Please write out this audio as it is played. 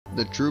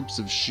The troops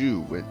of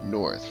Shu went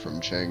north from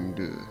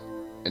Chengdu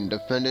and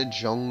defended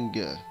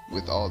Zhongge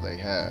with all they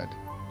had.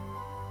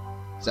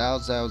 Cao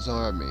Cao's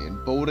army,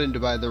 emboldened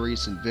by the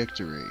recent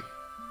victory,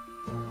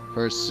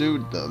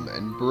 pursued them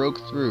and broke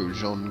through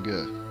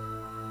Zhongge.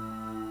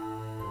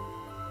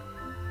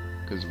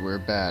 Because we're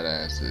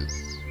badasses.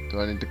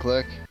 Do I need to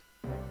click?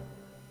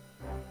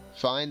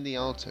 Find the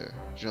altar.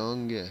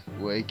 Zhongge,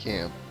 Wei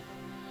Camp.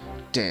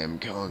 Damn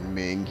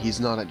Kongming, he's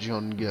not at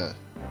Zhongge.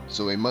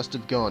 So he must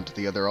have gone to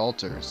the other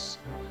altars.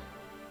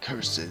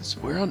 Curses,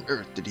 where on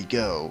earth did he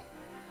go?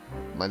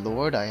 My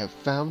lord, I have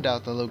found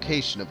out the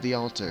location of the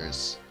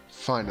altars.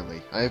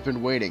 Finally, I have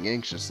been waiting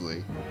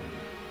anxiously.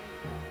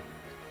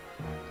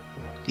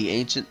 The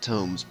ancient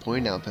tomes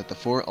point out that the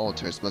 4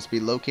 altars must be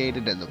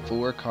located in the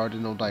 4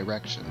 cardinal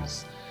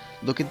directions.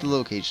 Look at the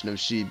location of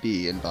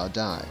Shibi and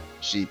Badai.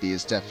 Shibi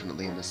is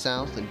definitely in the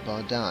south and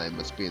Badai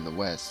must be in the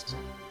west.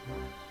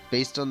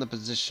 Based on the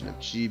position of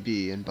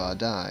Shibi and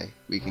Badai,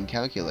 we can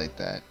calculate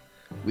that.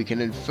 We can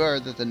infer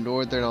that the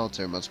northern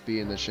altar must be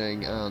in the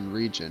Chang'an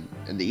region,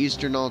 and the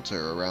eastern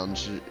altar around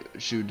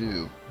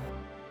Xudu.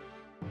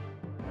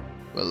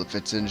 Well, if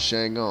it's in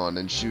Chang'an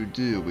and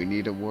Xudu, we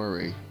needn't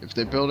worry. If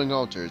they're building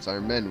altars,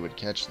 our men would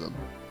catch them.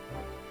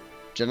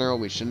 General,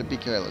 we shouldn't be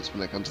careless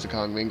when it comes to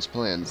Kongming's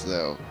plans,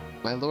 though.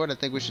 My lord, I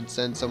think we should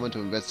send someone to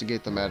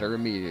investigate the matter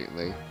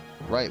immediately.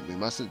 Right, we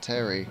mustn't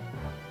tarry.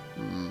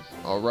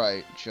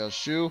 Alright, Jia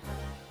Xu?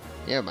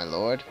 Yeah, my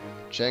lord.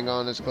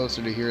 Chang'an is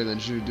closer to here than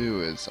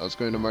Xudu is. I was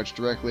going to march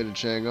directly to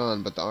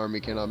Chang'an, but the army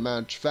cannot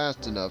march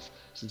fast enough.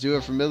 Since you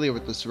are familiar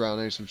with the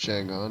surroundings of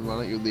Chang'an, why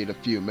don't you lead a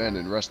few men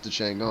and rush to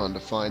Chang'an to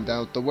find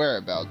out the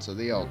whereabouts of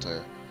the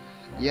altar?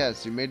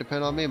 Yes, you may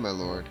depend on me, my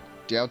lord.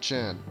 Diao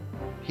Chan.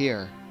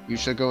 Here, you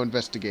shall go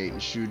investigate in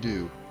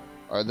Xudu.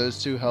 Are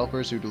those 2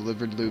 helpers who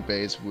delivered Liu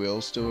Bei's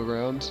will still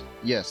around?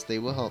 Yes, they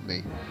will help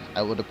me.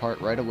 I will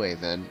depart right away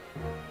then.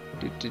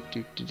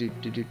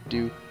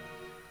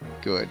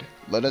 Good.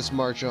 Let us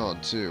march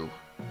on, too.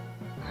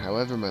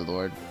 However, my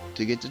lord,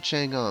 to get to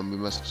Chang'an, we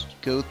must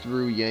go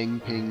through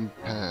Yangping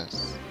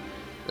Pass.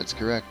 That's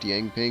correct,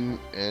 Yangping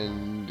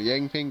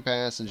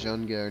Pass and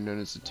Zhongge are known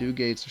as the 2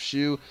 gates of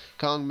Shu.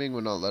 Kongming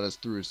will not let us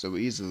through so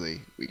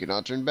easily. We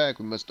cannot turn back,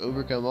 we must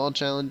overcome all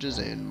challenges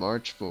and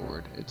march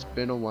forward. It's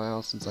been a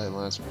while since I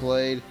last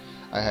played.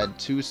 I had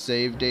 2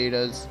 save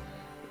datas,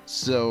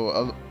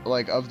 so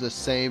of the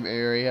same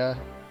area,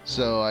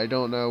 so I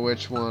don't know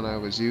which one I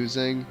was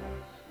using.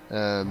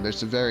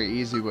 There's a very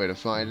easy way to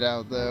find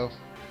out though.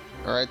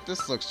 Alright,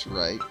 this looks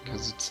right,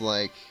 because it's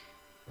like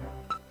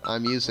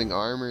I'm using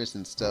armors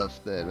and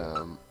stuff that,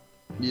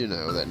 you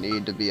know, that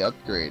need to be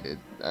upgraded.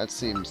 That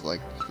seems like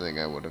the thing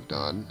I would have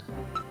done.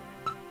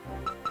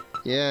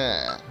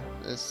 Yeah,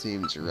 this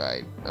seems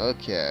right.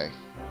 Okay.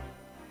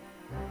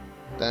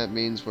 That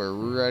means we're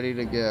ready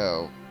to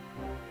go.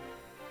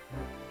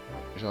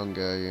 Zhongge,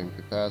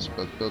 Yangping Pass,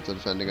 both built to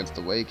defend against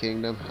the Wei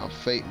Kingdom. How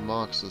fate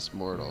mocks us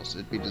mortals.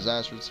 It'd be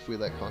disastrous if we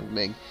let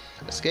Kongming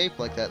escape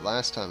like that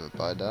last time at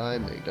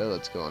Badai. Megdo,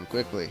 let's go on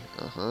quickly.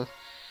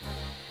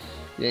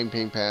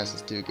 Yangping Pass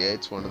has 2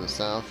 gates, one in the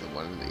south and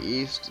one in the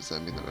east. Does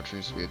that mean that our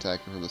troops will be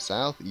attacking from the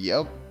south?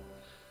 Yep.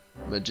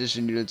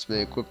 Magician units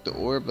may equip the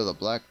orb of the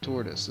Black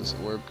Tortoise. This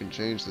orb can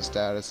change the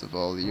status of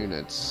all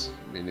units,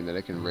 meaning that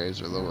it can raise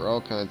or lower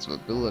all kinds of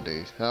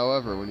abilities.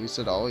 However, when you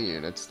said all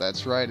units,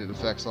 that's right, it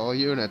affects all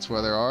units,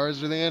 whether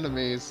ours or the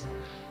enemies.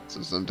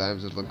 So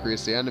sometimes it'll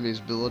increase the enemy's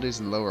abilities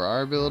and lower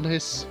our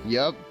abilities.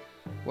 Yup.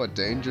 What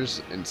dangerous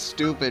and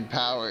stupid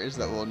powers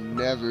that we'll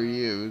never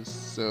use.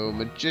 So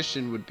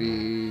Magician would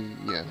be...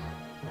 yeah.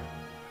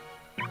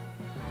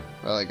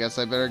 Well, I guess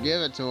I better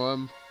give it to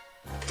him.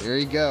 Here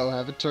you go,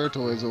 have a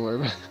turtle's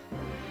orb.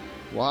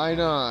 Why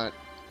not?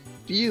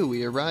 Phew,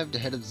 we arrived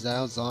ahead of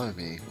Zhao's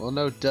army. Well,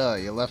 no duh,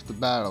 you left the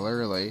battle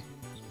early.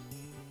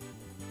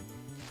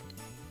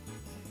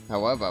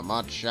 However,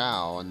 Ma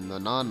Chao and the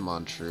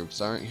non-Mon troops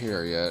aren't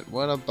here yet.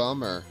 What a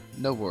bummer.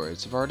 No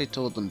worries, I've already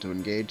told them to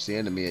engage the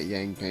enemy at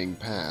Yangping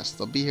Pass.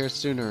 They'll be here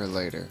sooner or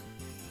later.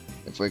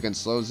 If we can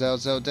slow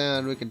Zhao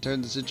down, we can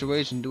turn the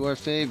situation to our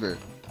favor.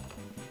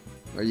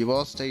 Are you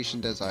all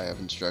stationed as I have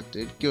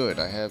instructed? Good,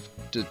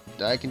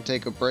 I can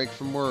take a break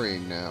from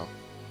worrying now.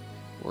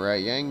 We're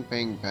at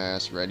Yangping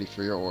Pass, ready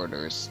for your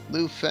orders.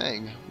 Liu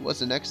Feng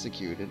wasn't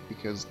executed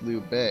because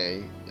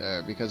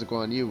because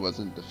Guan Yu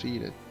wasn't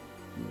defeated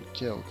and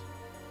killed.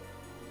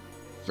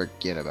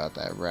 Forget about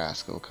that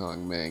rascal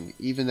Kongming.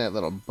 Even that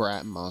little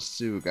brat Ma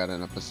Su got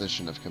in a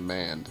position of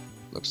command.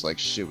 Looks like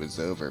Shu is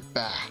over.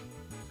 Bah!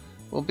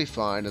 We'll be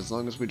fine as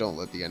long as we don't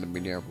let the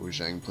enemy near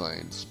Wuzhang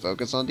Plains.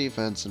 Focus on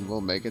defense and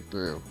we'll make it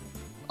through.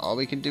 All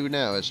we can do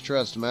now is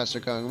trust Master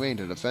Kongming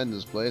to defend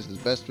this place as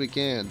best we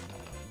can.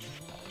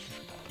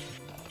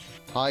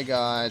 Hi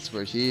guys,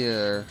 we're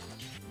here.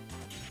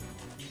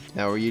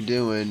 How are you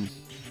doing?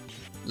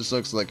 This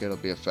looks like it'll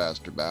be a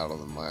faster battle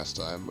than last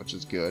time, which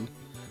is good.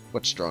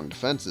 What strong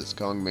defenses!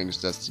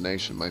 Kongming's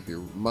destination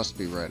must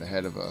be right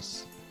ahead of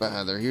us.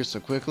 But they're here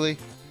so quickly?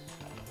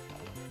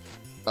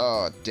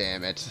 Oh,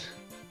 damn it.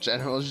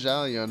 General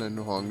Zhao Yun and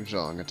Huang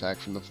Zhong attack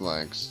from the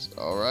flanks.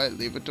 Alright,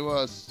 leave it to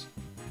us.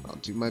 I'll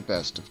do my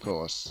best, of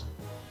course.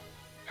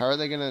 How are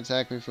they gonna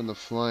attack me from the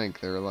flank?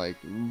 They're like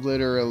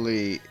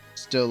literally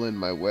still in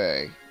my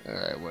way.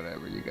 Alright,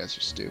 whatever, you guys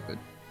are stupid.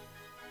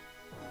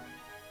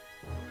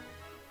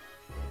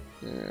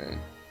 Alright.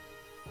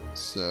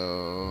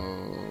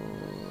 So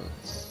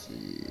let's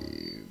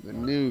see. The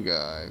new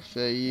guy,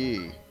 Fei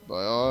Yi.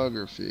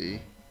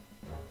 Biography.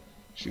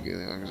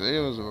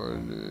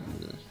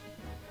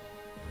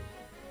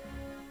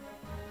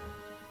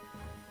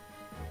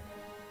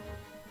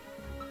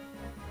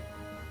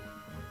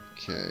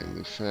 Okay,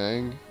 Lu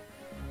Fang.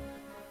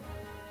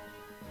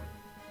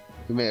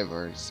 We may have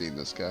already seen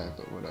this guy,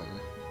 but whatever.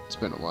 It's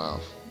been a while.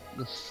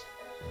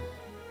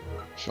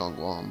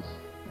 Shangguan.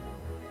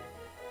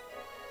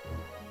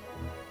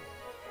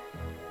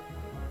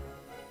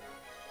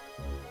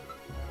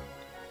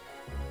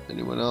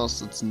 Anyone else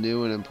that's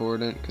new and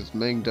important? Because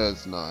Ming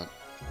does not.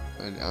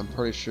 And I'm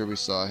pretty sure we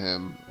saw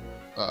him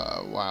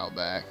a while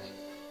back.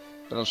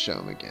 But I'll show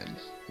him again.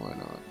 Why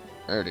not?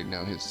 I already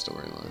know his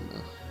storyline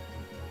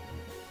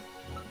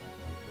though.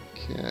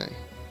 Okay,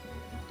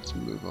 let's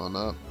move on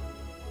up.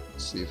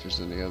 See if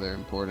there's any other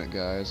important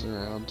guys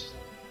around.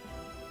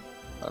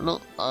 I don't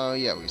know. Oh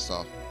yeah, we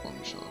saw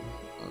Huang Shan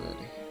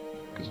already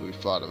because we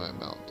fought him at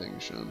Mount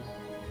Dingshan.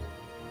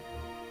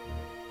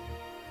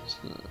 So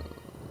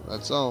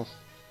that's all.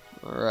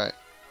 All right,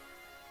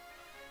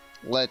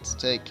 let's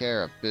take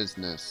care of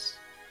business.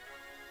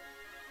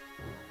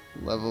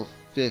 Level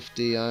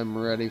 50. I'm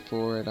ready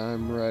for it.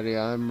 I'm ready.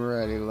 I'm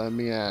ready. Let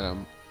me at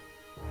him.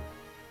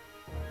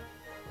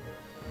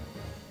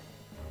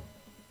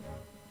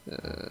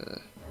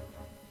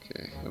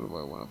 Okay, how do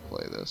I want to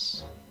play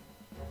this?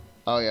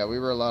 Oh yeah, we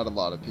were allowed a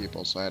lot of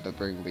people, so I had to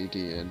bring Li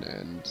Di in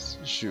and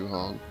Xu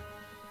Hong.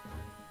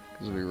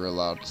 Because we were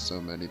allowed so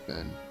many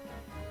men.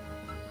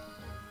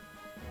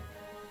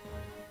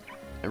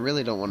 I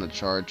really don't want to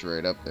charge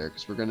right up there,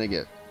 because we're going to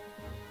get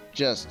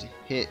just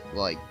hit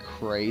like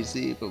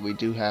crazy, but we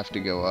do have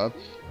to go up.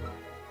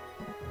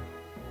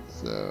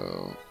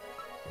 So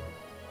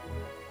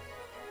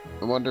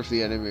I wonder if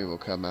the enemy will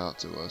come out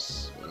to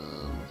us.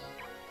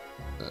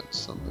 That's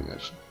something I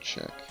should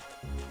check.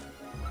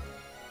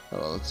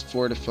 Oh, let's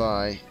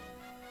fortify.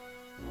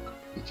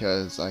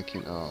 Because I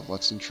can... Oh,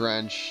 let's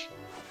entrench.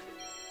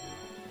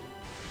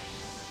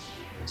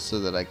 So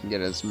that I can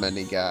get as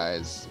many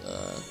guys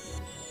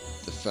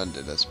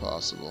defended as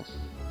possible.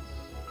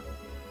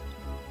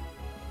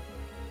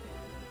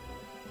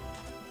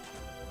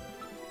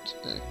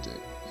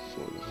 Tactic,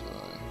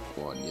 fortify,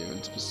 Guan Yu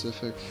in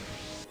specific.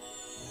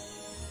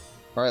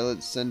 Alright,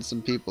 let's send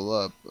some people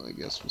up. I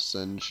guess we'll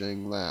send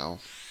Shang Lao.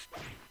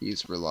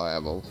 He's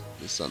reliable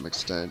to some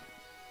extent.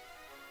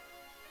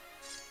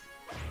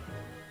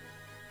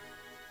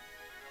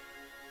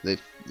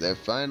 They're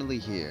finally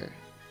here.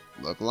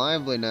 Look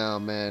lively now,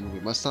 man. We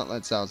must not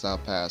let Cao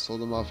Cao pass.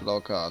 Hold them off at all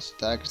costs.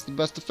 Attack is the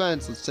best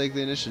defense. Let's take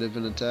the initiative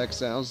and attack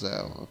Cao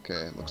Cao.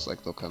 Okay, looks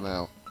like they'll come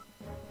out.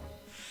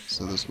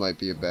 So this might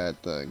be a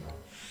bad thing.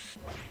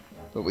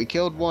 But we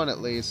killed one at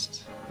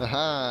least.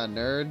 Haha,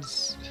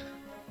 nerds.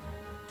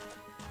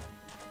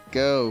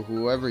 Go,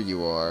 whoever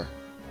you are.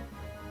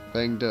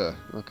 Bang duh.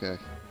 Okay.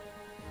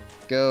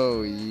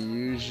 Go,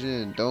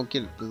 Yujin.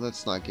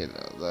 Let's not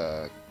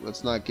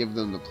give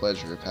them the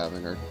pleasure of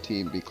having our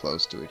team be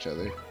close to each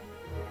other.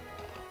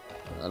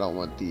 I don't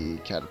want the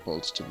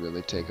catapults to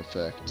really take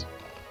effect.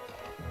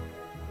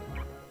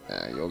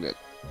 You'll get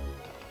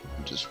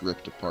just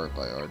ripped apart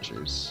by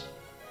archers.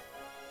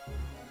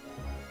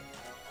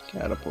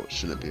 Catapult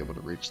shouldn't be able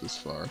to reach this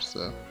far,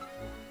 so.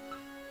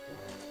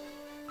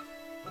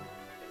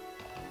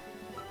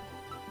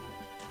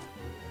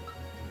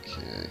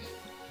 Okay.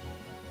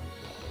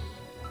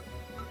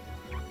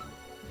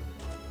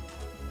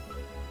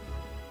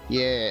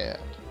 Yeah.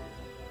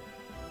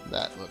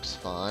 That looks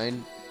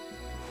fine.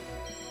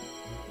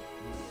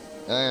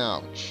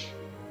 Ouch.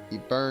 He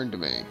burned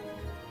me.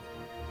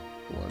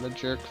 What a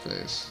jerk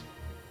face.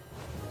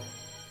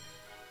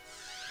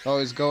 Oh,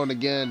 he's going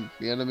again.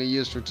 The enemy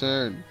used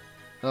return.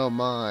 Oh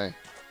my.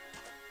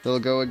 He'll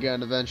go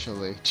again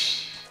eventually.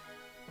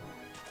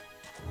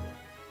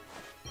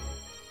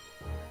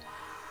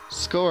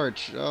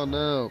 Scorch! Oh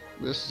no.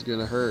 This is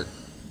gonna hurt.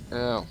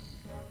 Ow.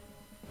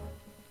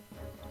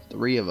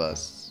 3 of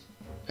us.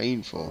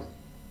 Painful.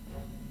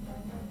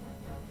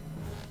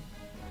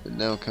 And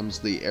now comes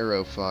the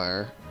arrow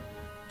fire.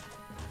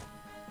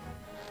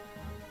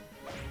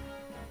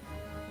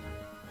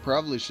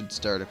 Probably should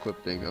start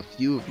equipping a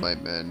few of my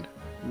men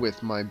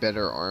with my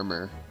better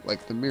armor,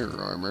 like the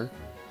mirror armor,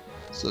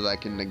 so that I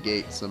can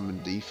negate some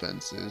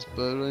defenses,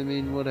 but I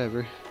mean,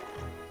 whatever.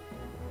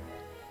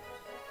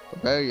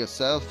 Prepare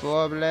yourself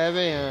for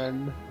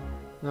oblivion!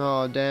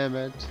 Oh, damn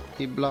it.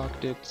 He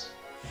blocked it.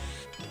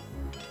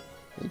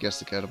 I guess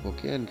the catapult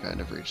can kind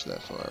of reach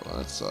that far. Well,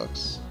 that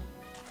sucks.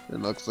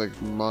 It looks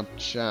like Ma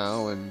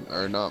Chao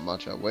or not Ma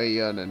Chao, Wei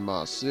Yun and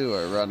Ma Su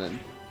are running.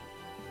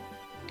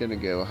 Gonna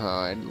go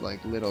hide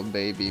like little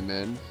baby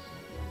men.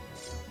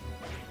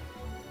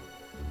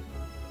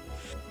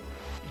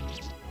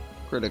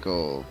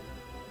 Critical.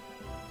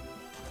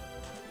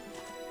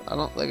 I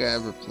don't think I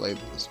ever played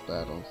this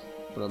battle,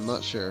 but I'm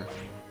not sure.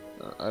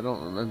 I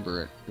don't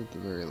remember it, at the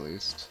very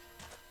least.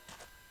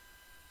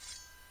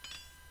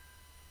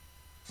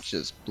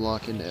 Just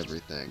blocking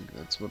everything.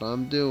 That's what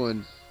I'm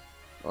doing.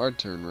 Our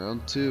turn,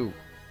 round 2.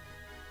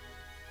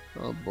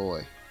 Oh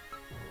boy.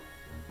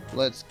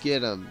 Let's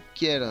get him.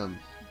 Get him.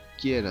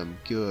 Get him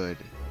good.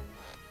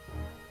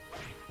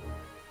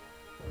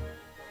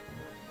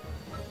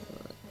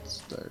 Alright, let's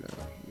start out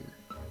here.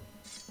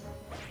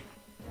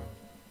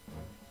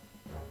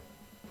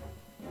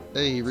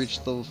 Hey, he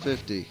reached level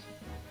 50.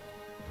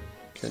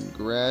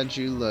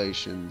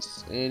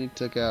 Congratulations. And he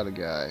took out a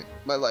guy.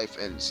 My life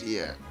ends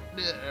here.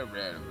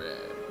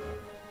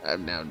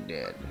 I'm now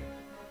dead.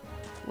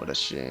 What a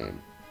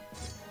shame.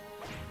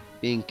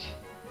 Ink.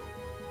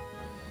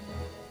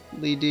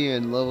 Li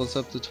Dian levels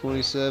up to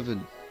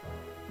 27.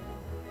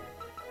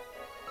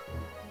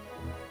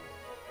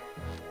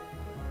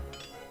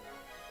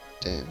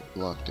 Damn,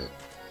 blocked it.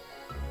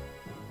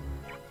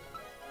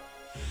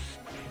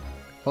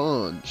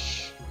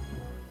 Punch.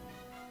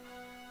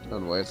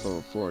 John White's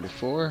level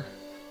 44.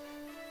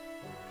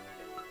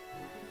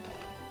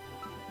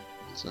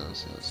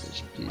 Sounds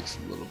HP's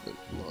a little bit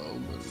low,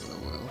 but oh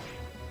well.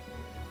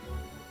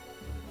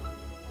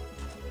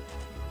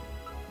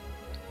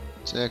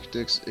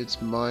 Tactics,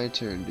 it's my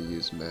turn to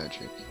use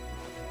magic.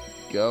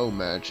 Go,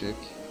 magic.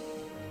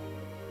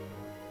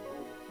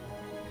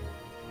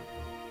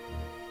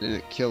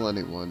 Didn't kill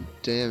anyone.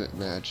 Damn it,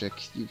 magic.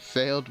 You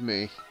failed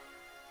me.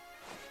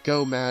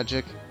 Go,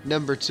 magic.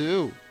 Number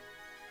 2.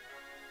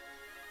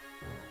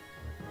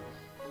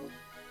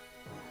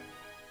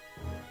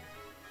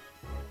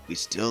 We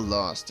still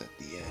lost at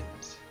the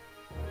end.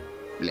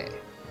 Bleh.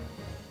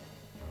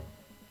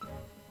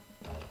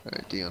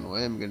 Alright, Dion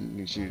Wei, I'm gonna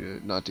need you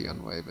to, not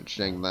Dion Wei, but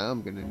Shang Lao,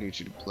 I'm gonna need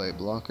you to play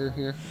blocker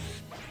here.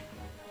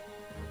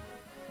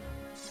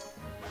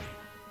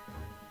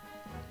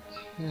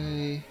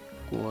 Okay,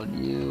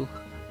 Guan Yu,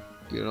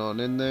 get on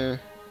in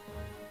there.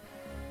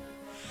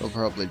 He'll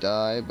probably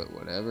die, but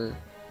whatever.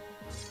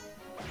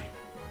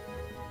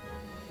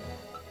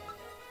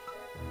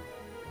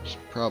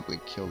 Should probably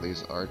kill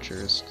these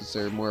archers, because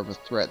they're more of a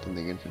threat than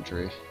the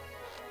infantry.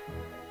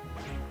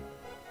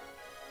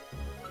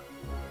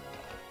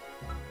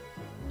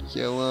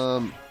 Kill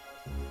him.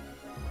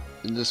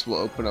 And this will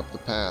open up the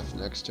path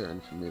next turn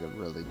for me to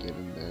really get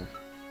in there.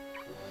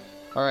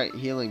 Alright,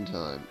 healing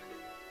time.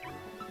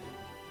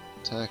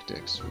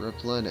 Tactics,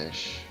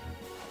 replenish.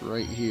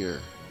 Right here.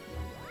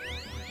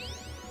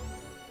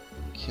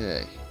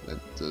 Okay, that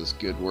does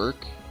good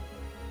work.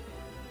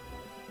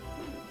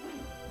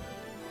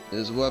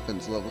 His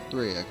weapon's level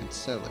 3, I can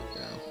sell it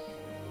now.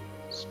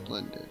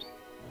 Splendid.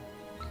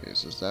 Okay,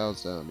 so Zhao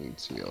Zhao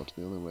needs healed.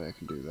 The only way I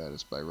can do that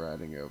is by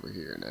riding over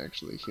here and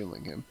actually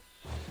healing him.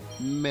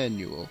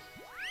 Manual.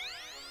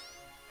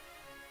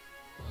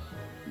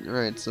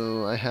 Alright,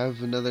 so I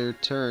have another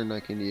turn I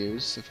can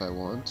use if I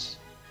want.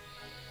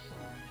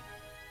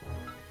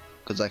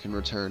 Because I can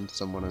return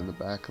someone in the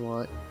back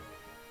line.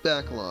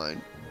 Back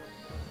line.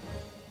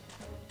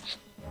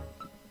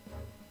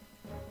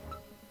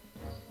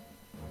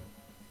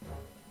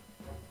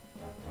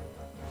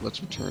 Let's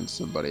return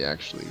somebody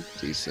actually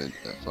decent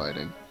at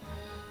fighting.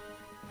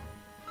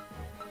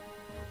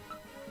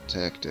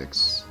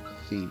 Tactics,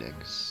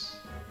 Phoenix.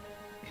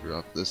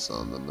 Drop this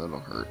on them, that'll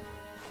hurt.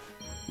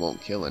 Won't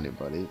kill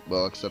anybody,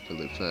 well except for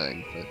Lu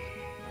Fang, but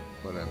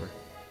whatever.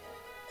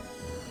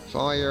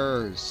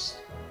 Fires!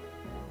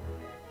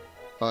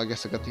 Oh, I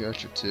guess I got the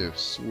archer too,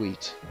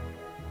 sweet.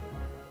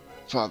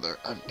 Father,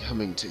 I'm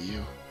coming to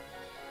you.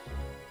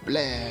 Blah!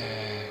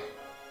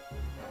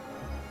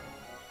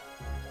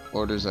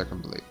 Orders are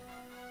complete.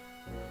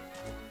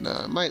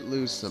 Now, I might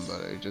lose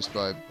somebody just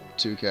by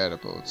 2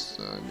 catapults,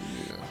 so, I mean,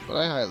 you know, but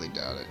I highly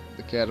doubt it.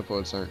 The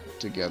catapults aren't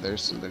together,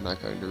 so they're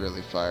not going to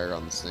really fire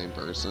on the same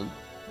person.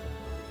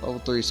 Level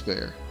 3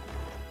 spare.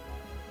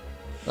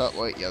 Oh,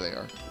 wait, yeah, they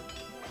are.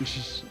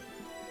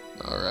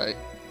 Alright,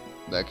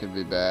 that could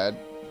be bad.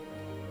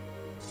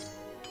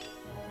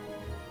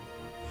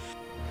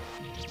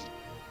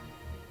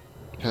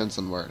 Depends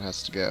on where it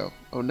has to go.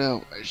 Oh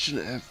no, I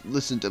shouldn't have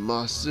listened to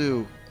Ma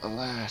Su.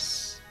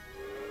 Alas.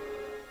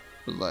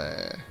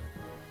 Blah.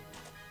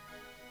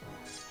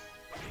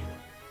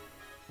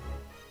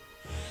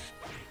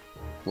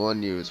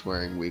 Guan Yu is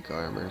wearing weak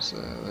armor, so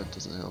that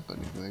doesn't help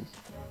anything.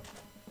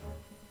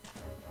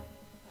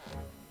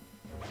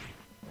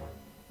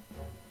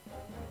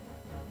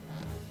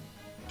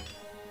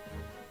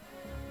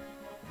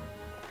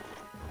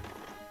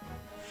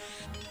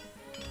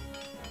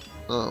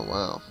 Oh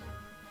wow.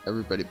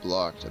 Everybody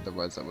blocked,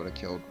 otherwise I would have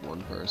killed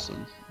one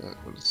person. That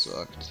would have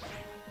sucked.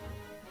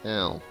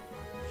 Ow.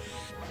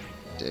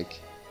 Dick.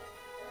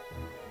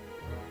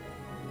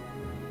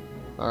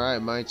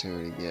 Alright, my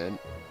turn again.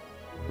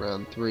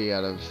 Round 3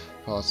 out of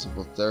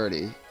possible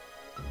 30.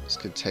 This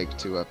could take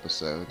 2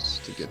 episodes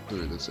to get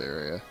through this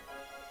area.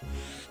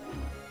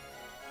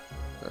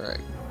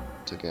 Alright.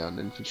 Took out an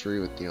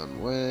infantry with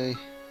Dian Wei.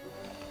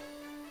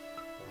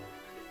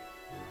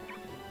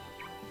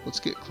 Let's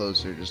get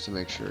closer just to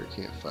make sure it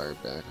can't fire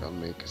back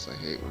on me, because I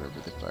hate whenever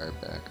they fire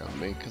back on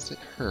me, because it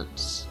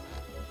hurts.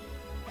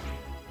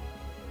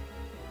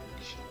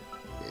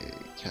 Okay,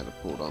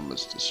 catapult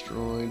almost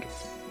destroyed.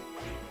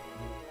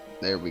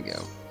 There we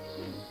go.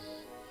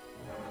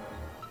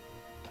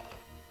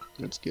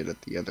 Let's get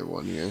at the other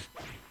one here.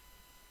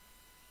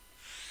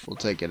 We'll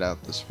take it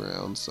out this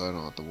round, so I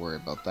don't have to worry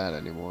about that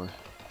anymore.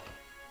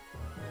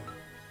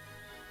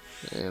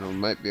 And we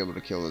might be able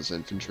to kill his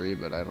infantry,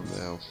 but I don't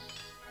know.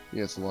 He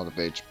has a lot of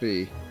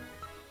HP.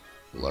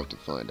 We'll have to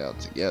find out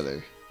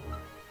together.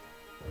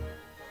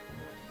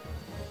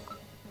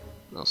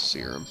 I'll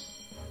sear him.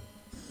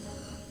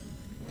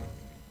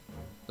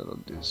 That'll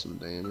do some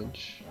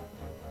damage.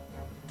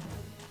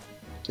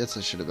 Guess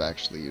I should have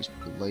actually used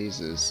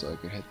blazes so I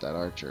could hit that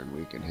archer and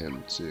weaken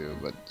him too,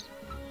 but...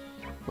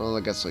 Well,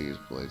 I guess I'll use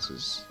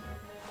blazes.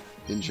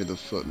 Injure the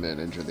footman,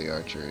 injure the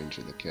archer,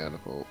 injure the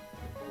catapult.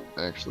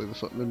 Actually, the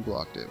footman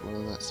blocked it.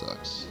 Well, that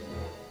sucks.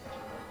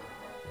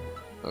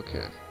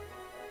 Okay.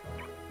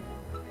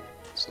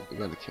 So we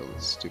gotta kill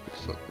this stupid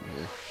footman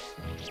here.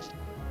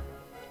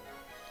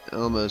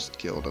 Almost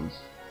killed him.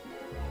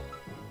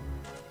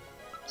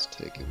 Let's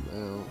take him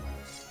out.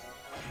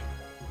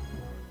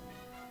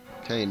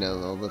 Okay, now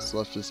all that's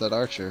left is that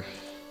archer.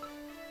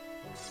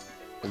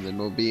 And then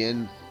we'll be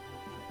in.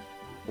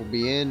 We'll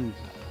be in.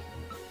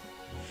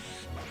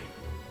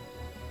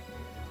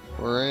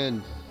 We're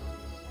in.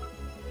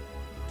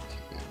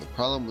 Okay, the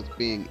problem with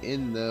being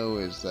in, though,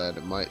 is that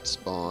it might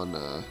spawn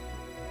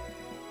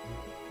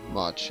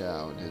Ma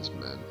Chao and his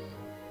men.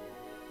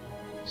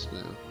 So,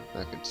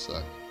 that could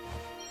suck.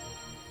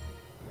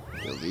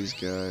 Kill these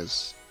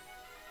guys.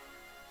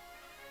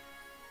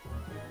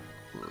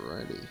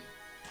 Alrighty.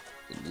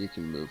 And you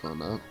can move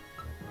on up.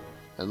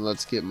 And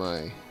let's get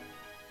my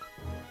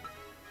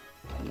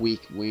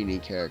weak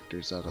weenie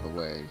characters out of the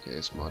way in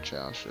case Ma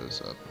Chao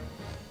shows up.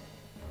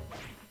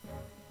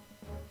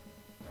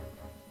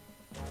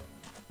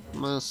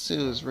 Ma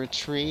Su's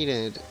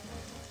retreated.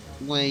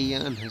 Wei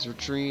Yan has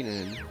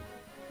retreated.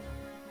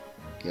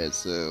 Okay,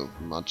 so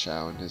Ma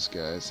Chao and his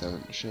guys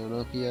haven't shown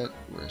up yet.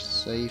 We're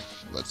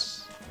safe.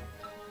 Let's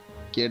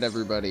get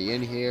everybody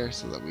in here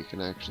so that we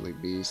can actually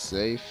be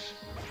safe.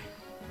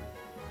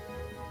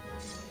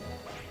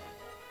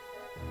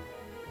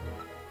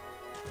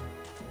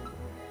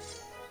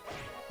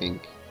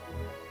 Pink.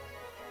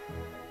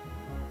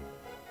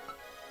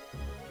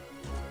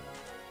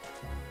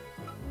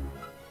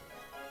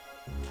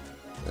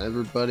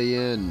 Everybody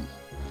in.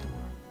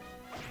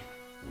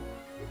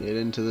 Get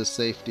into the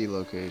safety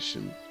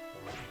location.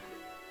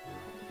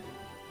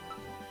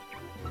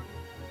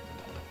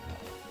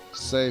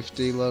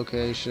 Safety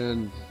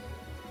location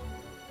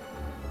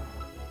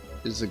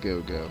is a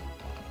go-go.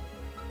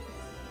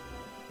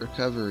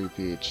 Recovery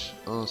peach.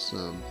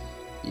 Awesome.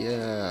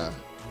 Yeah.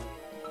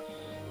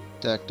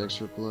 Tactics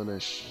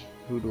replenish.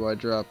 Who do I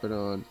drop it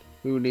on?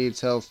 Who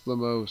needs health the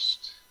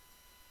most?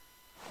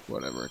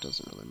 Whatever, it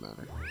doesn't really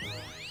matter.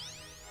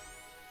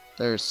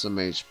 There's some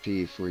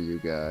HP for you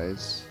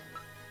guys.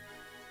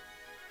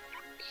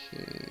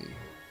 Okay.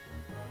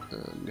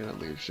 I'm gonna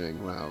leave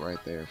Shang Lao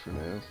right there for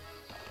now.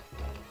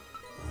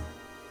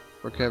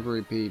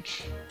 Recovery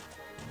peach.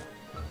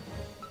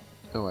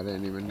 Oh, I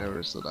didn't even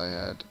notice that I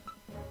had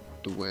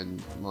the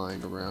wind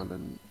lying around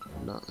and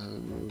not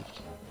having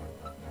moved.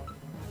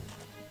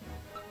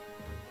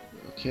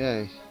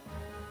 Okay.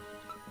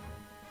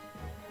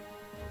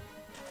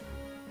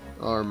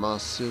 Are Ma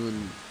Su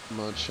and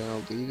Ma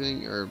Chao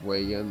leaving? Or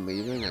Wei Yan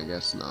leaving? I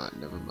guess not.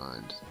 Never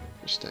mind.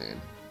 They're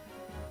staying.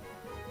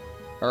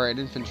 Alright,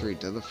 infantry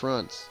to the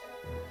front.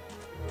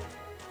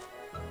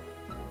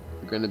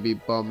 We're gonna be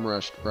bum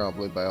rushed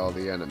probably by all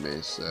the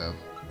enemies, so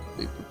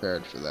be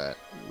prepared for that.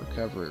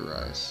 Recovery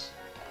rice.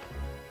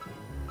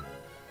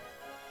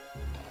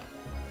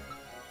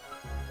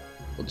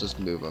 We'll just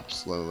move up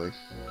slowly.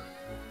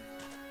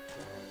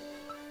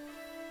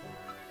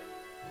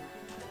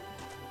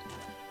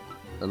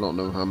 I don't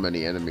know how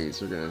many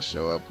enemies are going to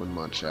show up when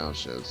Ma Chao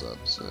shows up,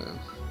 so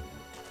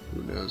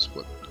who knows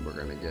what we're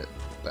going to get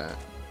with that.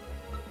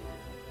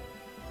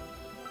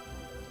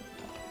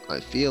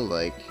 I feel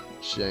like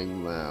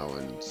Shang Lao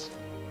and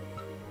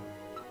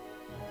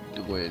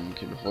Dwin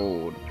can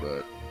hold,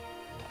 but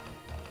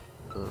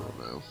I don't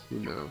know. Who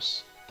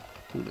knows?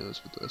 Who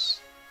knows with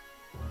this?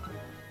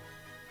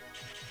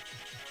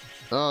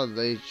 Oh,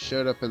 they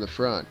showed up in the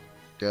front.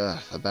 Ugh,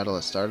 the battle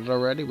has started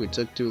already? We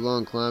took too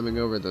long climbing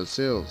over those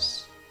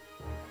hills.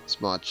 It's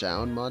Ma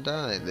Chao and Ma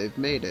Dai. They've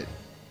made it.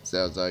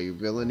 Cao Cao, you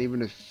villain,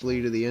 even if you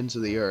flee to the ends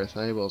of the earth,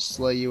 I will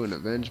slay you and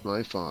avenge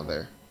my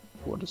father.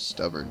 What a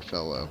stubborn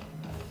fellow.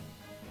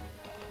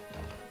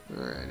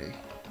 Alrighty.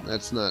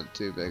 That's not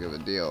too big of a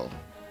deal.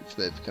 If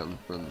they've come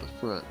from the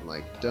front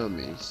like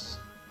dummies,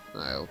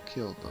 I'll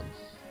kill them.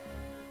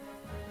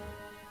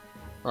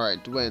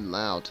 Alright, Dwin,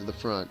 Lao, to the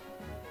front.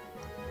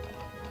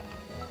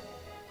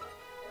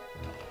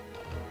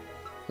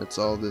 That's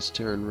all this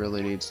turn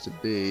really needs to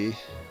be.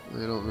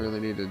 I don't really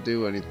need to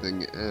do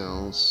anything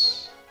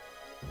else.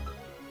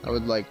 I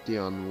would like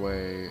Dian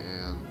Wei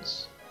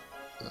and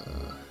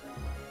Uh,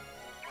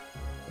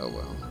 oh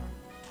well.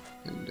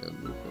 Hang down,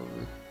 move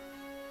over.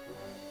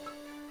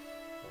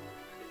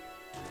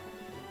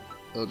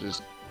 They'll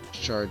just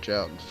charge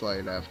out and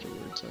fight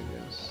afterwards, I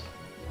guess.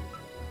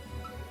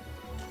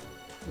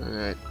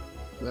 Alright,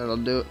 that'll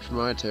do it for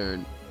my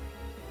turn.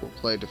 We'll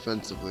play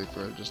defensively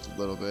for just a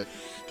little bit.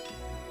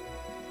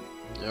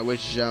 I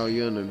wish Zhao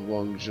Yun and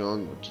Wang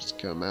Zhong would just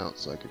come out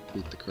so I could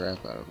beat the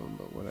crap out of them,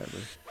 but whatever.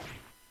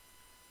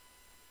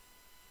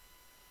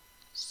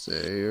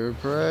 Say your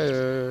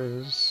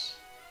prayers.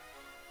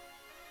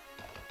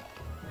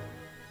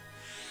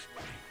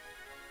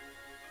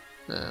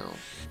 Now,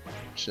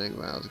 Shang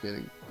Lao's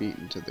getting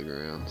beaten to the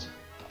ground.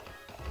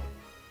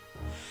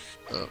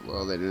 Oh,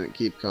 well, they didn't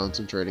keep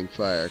concentrating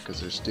fire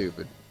because they're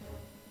stupid.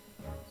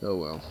 Oh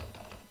well.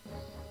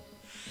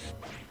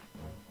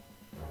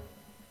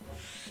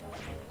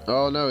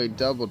 Oh no, he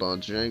doubled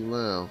on Zhang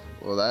Lao.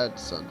 Well,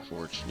 that's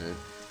unfortunate.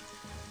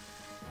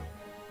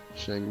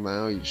 Shang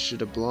Lao, you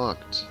should have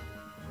blocked.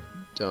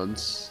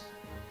 Dunce.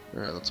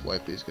 Alright, let's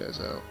wipe these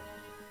guys out.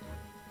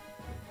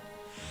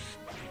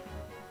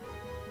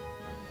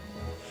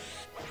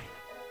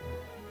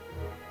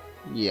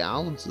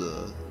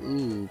 Yowza.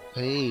 Ooh,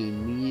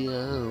 pain.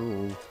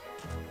 Meow.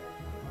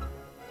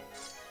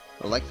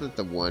 I like that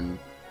the one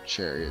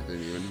chariot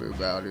didn't even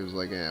move out. He was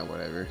like, yeah,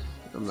 whatever.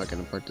 I'm not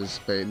gonna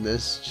participate in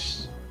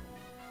this.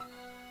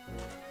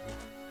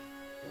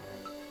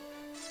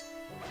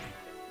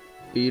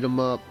 Beat him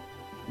up.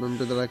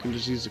 Remember that I can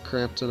just use a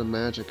crap ton of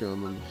magic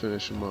on them to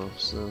finish him off,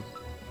 so.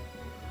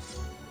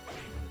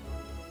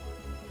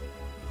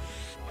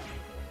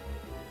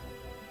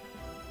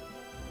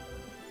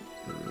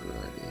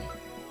 Alrighty.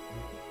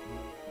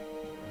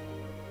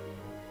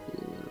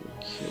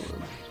 Kill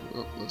him.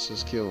 Oh, let's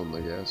just kill him,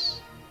 I guess.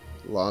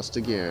 Lost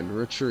again.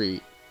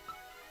 Retreat.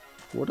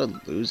 What a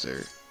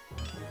loser.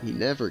 He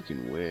never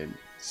can win.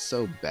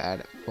 So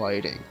bad at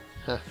fighting.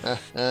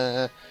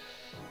 Ha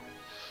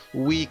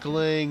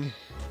Weakling!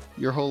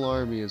 Your whole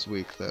army is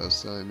weak though,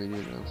 so I mean,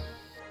 you know.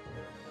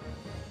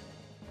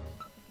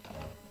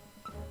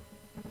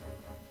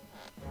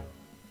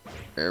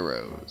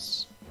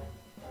 Arrows.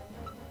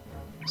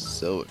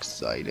 So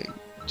exciting.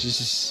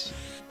 Just...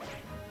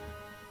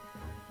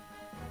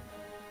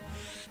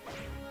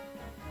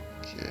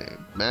 Okay,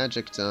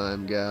 magic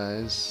time,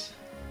 guys.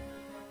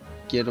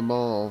 Get them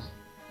all.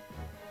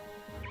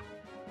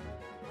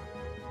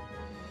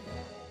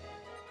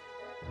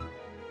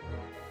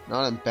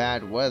 Not in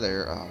bad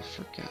weather. Oh,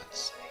 for God's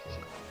sake.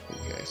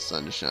 Okay,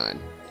 sunshine.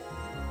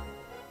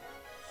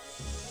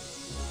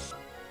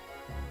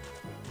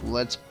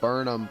 Let's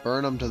burn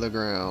them to the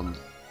ground.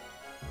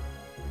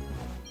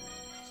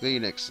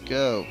 Phoenix,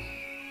 go.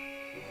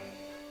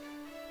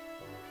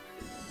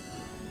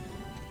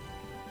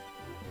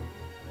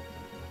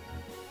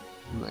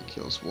 And that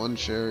kills one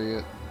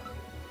chariot.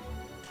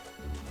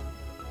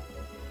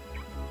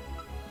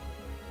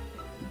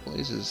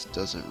 Blazes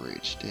doesn't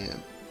reach,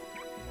 damn.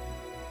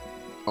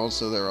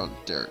 Also, they're on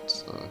dirt,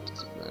 so it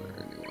doesn't matter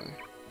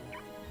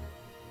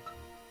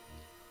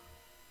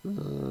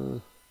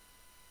anyway.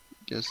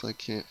 Guess I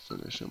can't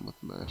finish them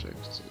with magic,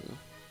 so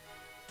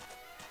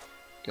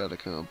gotta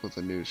come up with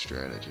a new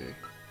strategy.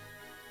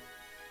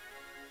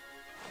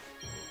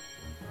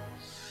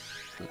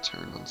 A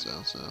turn on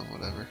Cao Cao,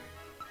 whatever.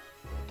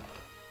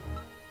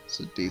 It's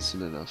a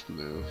decent enough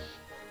move.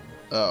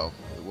 Oh,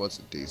 it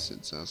wasn't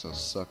decent. Cao Cao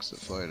sucks at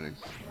fighting.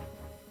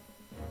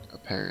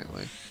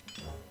 Apparently.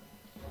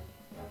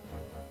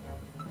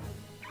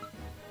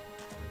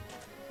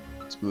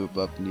 Let's move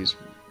up and use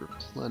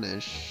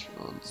replenish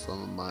on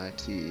some of my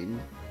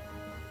team.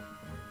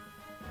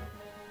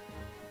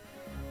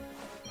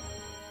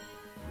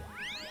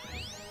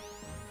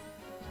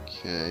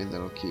 Okay,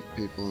 that'll keep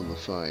people in the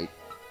fight.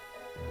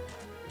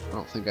 I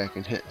don't think I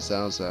can hit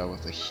Cao Cao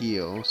with a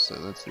heal, so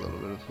that's a little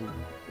bit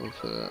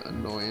of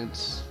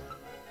annoyance.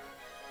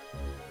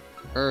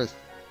 Earth!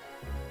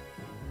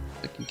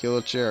 I can kill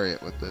a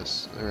chariot with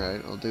this.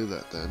 Alright, I'll do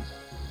that then.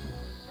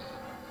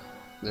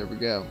 There we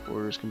go,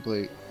 order's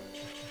complete.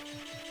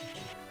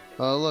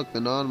 Oh look, the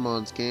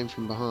non-mons came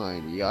from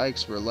behind.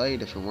 Yikes, we're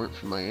late if it weren't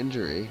for my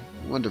injury.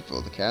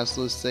 Wonderful, the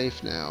castle is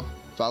safe now.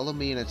 Follow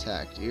me and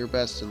attack. Do your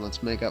best and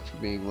let's make up for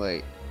being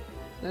late.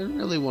 I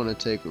really want to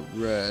take a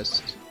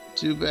rest.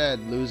 Too bad,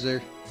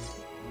 loser.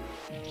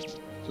 If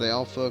they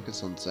all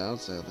focus on Cao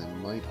Cao, they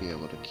might be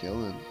able to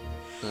kill him.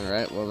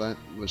 Alright, well that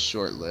was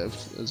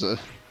short-lived as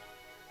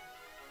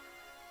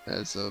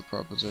a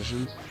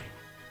proposition.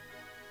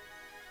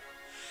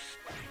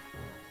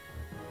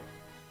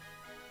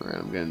 Alright,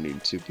 I'm gonna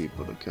need 2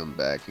 people to come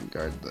back and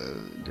guard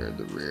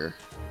the rear.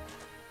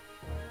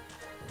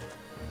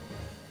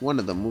 One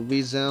of them will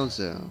be Cao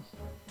Cao.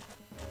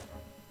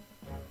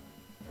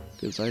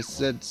 'Cause I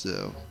said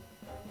so.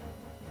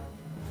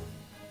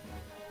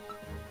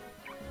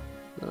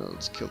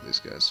 Let's kill these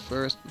guys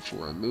first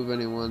before I move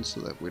anyone so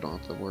that we don't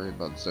have to worry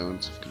about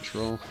zones of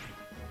control.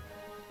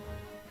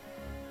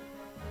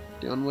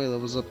 Dianwei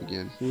levels up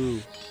again. Woo.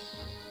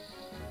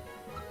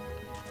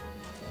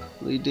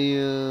 Li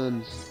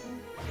Dian.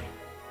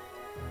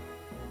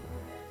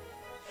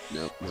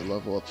 Nope, no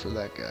level up for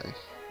that guy.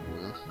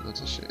 Well,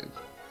 that's a shame.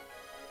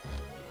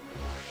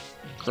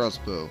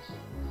 Crossbow.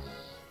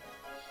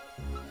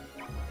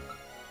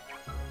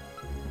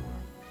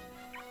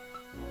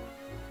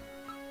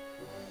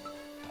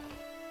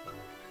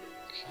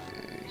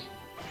 Okay.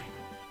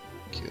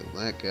 Kill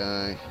that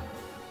guy.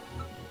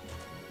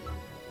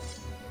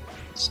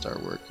 Let's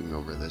start working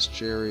over this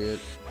chariot.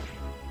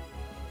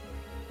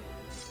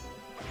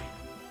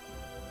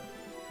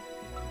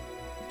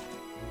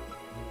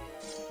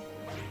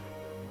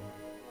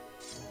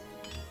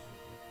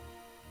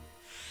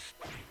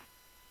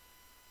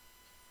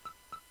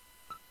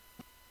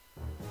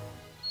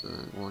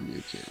 One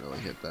you can't really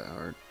hit that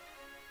hard.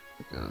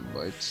 It kind of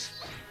bites.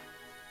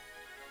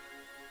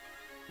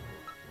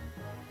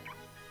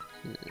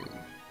 Okay.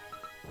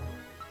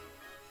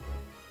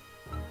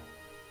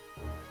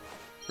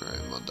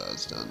 Alright,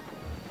 Monda's done.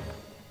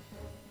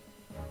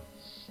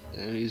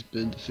 And he's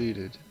been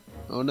defeated.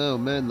 Oh no,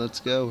 men, let's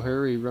go.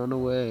 Hurry, run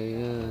away.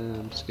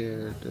 I'm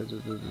scared.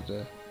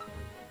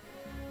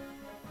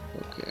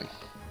 Okay.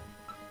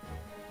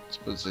 Let's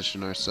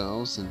position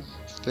ourselves in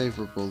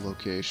favorable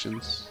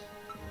locations.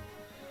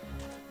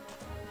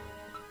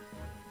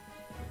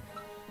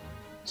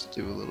 Let's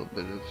do a little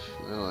bit of,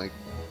 alright,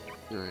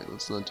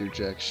 let's not do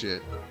jack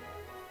shit.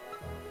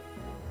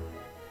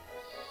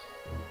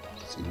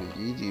 See,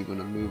 you want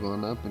to move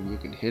on up and you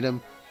can hit him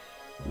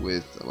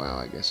with, wow,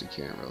 I guess you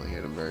can't really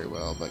hit him very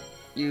well, but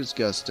use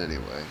Gust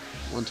anyway.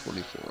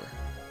 124.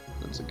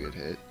 That's a good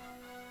hit.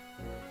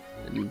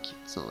 And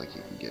it's not like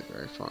you can get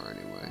very far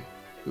anyway.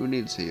 Who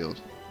needs healed?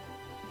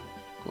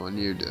 Guan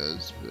Yu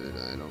does, but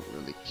I don't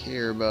really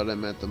care about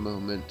him at the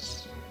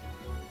moment.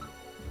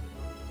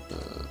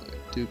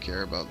 I do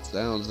care about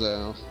Zhao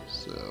Zhao,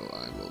 so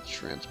I will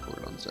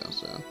transport on Zhao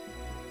Zhao.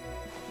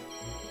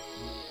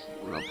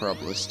 And I'll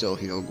probably still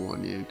heal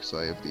Guan Yu because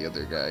I have the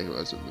other guy who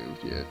hasn't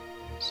moved yet.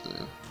 So,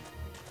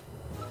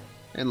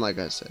 and like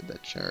I said,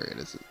 that chariot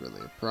isn't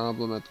really a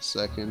problem at the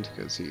second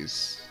because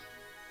he's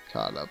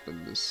caught up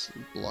in this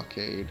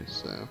blockade.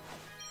 So,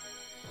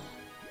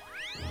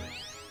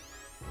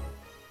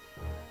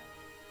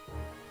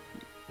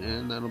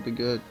 and that'll be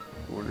good.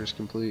 Order's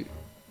complete.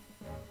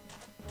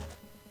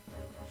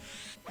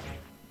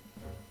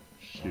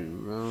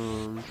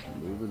 Shuron,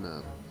 moving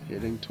up,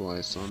 hitting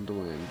twice on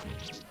Dwayne.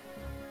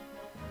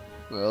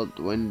 Well,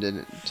 Dwayne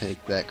didn't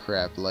take that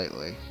crap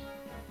lightly,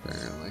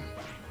 apparently.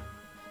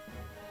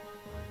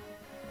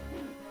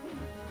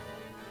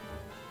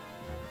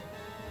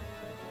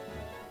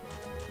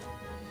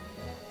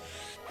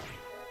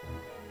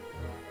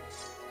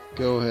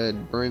 Go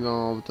ahead, bring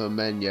all the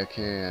men you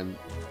can.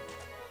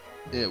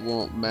 It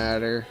won't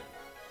matter.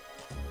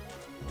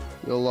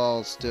 You'll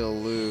all still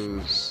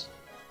lose.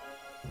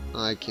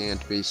 I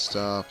can't be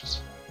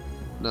stopped.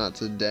 Not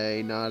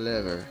today, not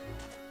ever.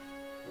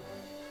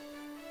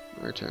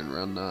 Our turn,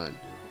 round 9.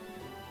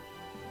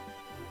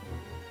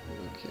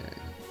 Okay.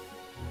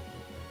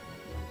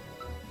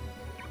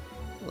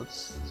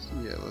 Let's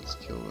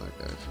kill that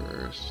guy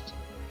first.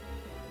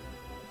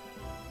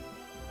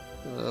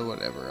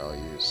 Whatever, I'll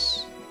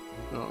use.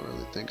 I don't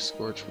really think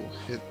Scorch will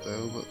hit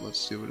though, but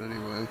let's do it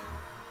anyway.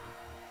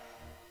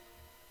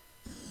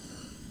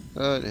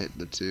 It hit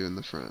the 2 in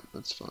the front,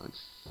 that's fine.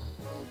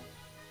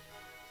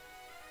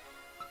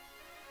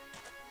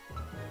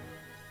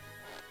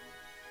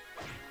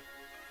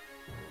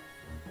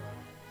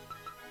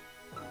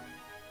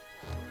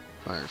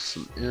 Fire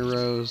some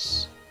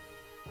arrows.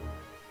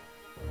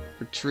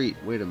 Retreat,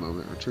 wait a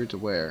moment, retreat to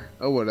where?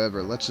 Oh,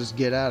 whatever, let's just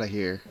get out of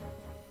here.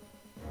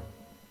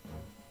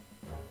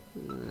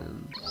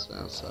 And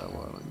Southside,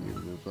 why don't you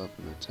move up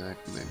and attack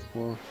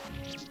Menghuo?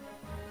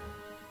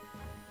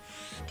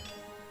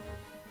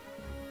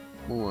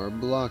 More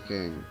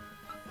blocking.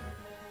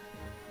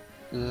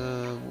 How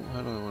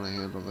do I want to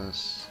handle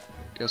this?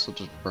 Guess I'll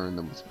just burn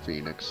them with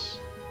Phoenix.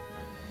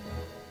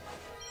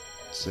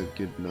 It's a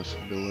good enough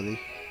ability.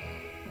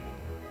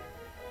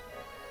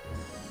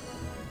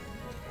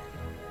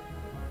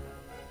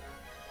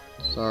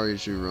 Sorry,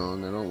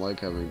 Zhurong, I don't like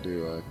having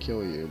to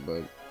kill you,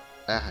 but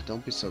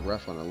don't be so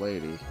rough on a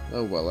lady.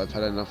 Oh well, I've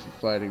had enough of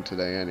fighting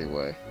today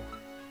anyway.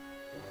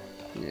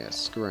 Yeah,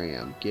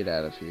 scram, get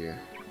out of here.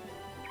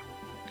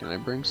 Can I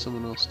bring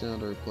someone else down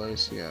to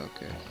replace? Yeah,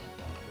 okay.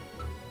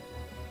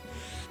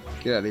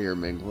 Get out of here,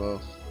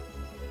 Menghuo.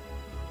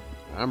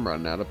 I'm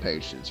running out of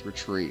patience.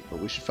 Retreat, but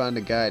we should find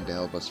a guide to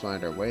help us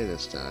find our way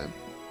this time.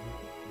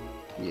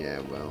 Yeah,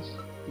 well,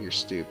 you're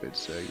stupid,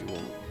 so you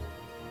won't.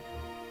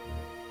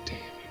 Damn,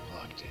 he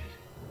blocked it.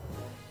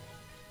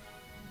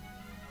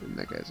 And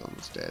that guy's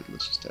almost dead.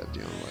 Let's just have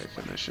the only way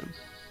to finish him.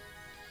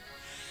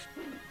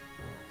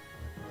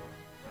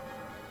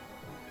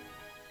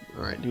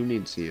 Alright, who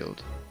needs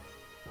healed?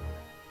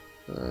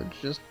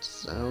 Just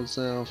Zhao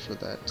Zhao for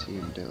that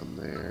team down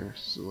there.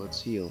 So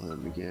let's heal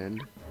him again.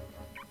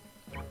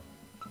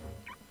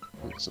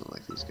 It's not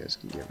like these guys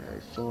can get very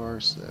far,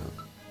 so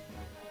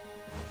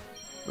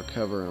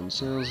recover on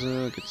Zhao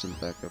Zhao, gets him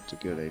back up to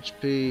good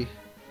HP.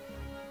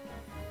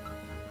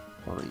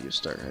 Why don't you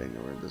start heading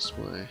over this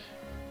way?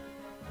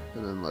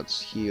 And then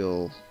let's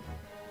heal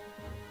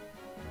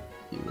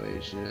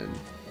Yue Shen.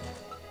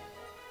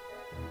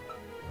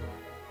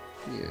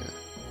 Yeah.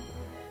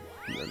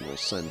 And then we'll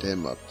send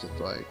him up to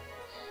fight.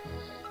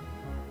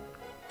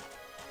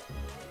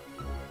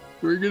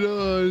 Bring it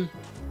on!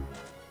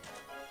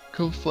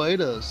 Come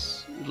fight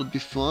us. It'll be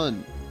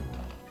fun.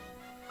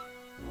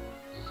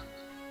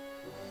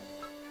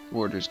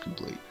 Orders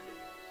complete.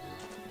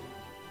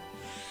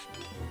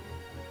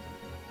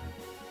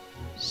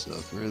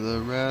 Suffer the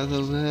wrath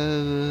of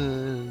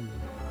heaven.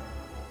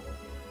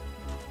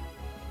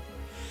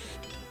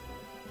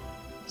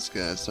 These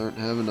guys aren't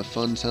having a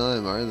fun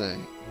time, are they?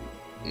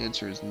 The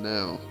answer is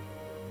no.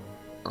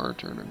 Our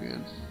turn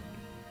again.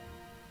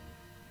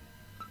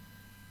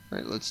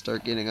 Alright, let's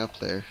start getting up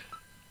there.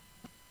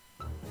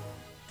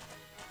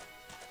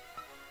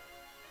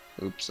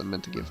 Oops, I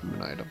meant to give him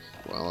an item.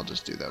 Well, I'll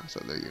just do that with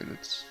other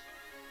units.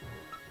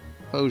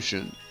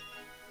 Potion.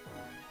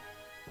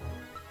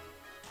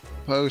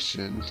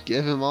 Potion.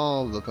 Give him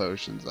all the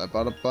potions. I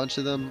bought a bunch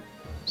of them,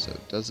 so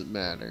it doesn't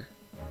matter.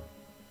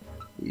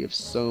 We have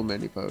so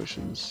many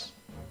potions.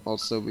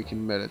 Also, we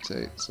can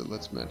meditate, so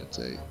let's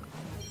meditate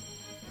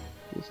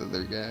with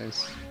other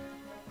guys.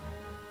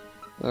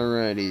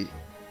 Alrighty.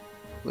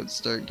 Let's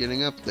start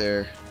getting up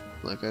there.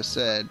 Like I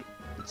said,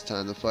 it's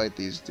time to fight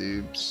these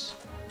dudes.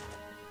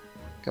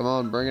 Come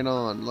on, bring it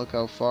on. Look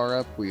how far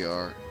up we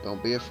are.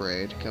 Don't be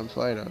afraid. Come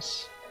fight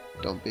us.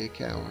 Don't be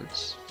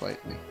cowards.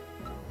 Fight me.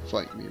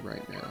 Fight me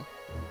right now.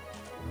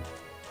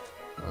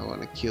 I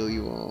want to kill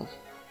you all.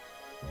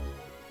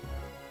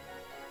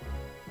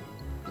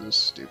 This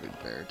stupid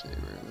bear tamer.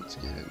 Let's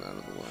get him out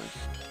of the way.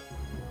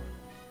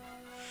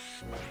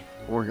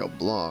 Or he'll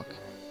block.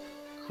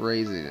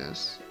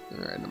 Craziness.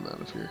 Alright, I'm out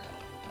of here.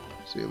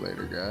 See you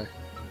later, guy.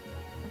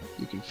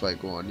 You can fight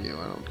Guan Yu,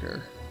 I don't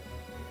care.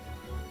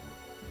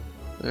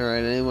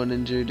 Alright, anyone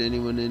injured?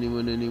 Anyone?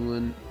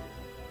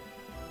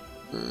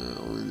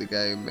 Only the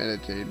guy who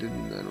meditated,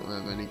 and I don't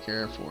have any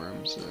care for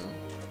him, so...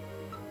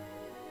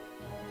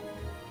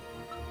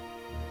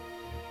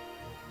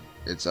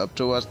 It's up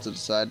to us to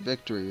decide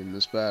victory in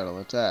this battle.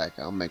 Attack.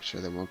 I'll make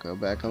sure they won't go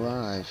back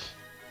alive.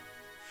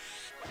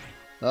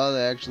 Oh,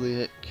 they actually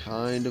hit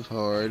kind of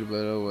hard,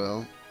 but oh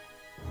well.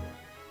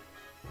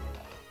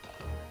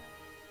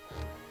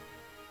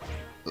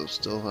 They'll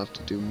still have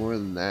to do more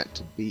than that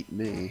to beat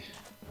me.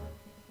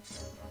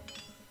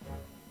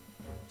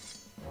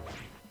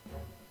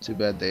 Too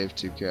bad they have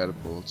 2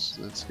 catapults.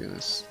 That's gonna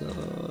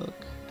suck.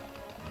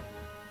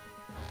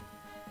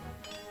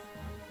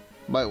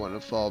 Might want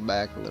to fall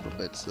back a little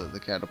bit so that the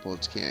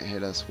catapults can't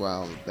hit us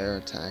while they're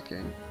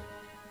attacking.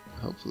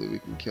 Hopefully we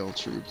can kill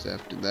troops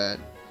after that.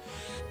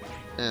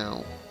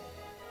 Ow.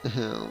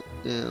 Ow.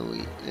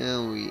 Owie.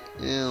 Owie.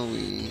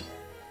 Owie.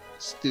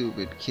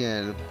 Stupid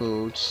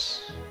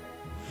catapults.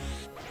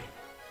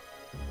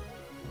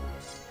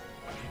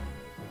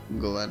 I'm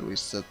glad we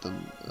set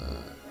them,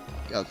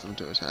 got them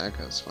to attack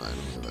us finally,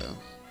 though.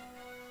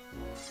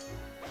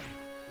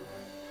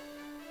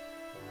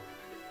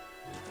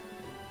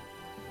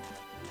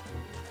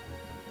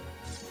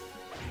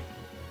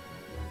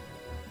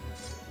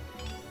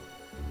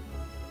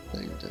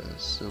 Thing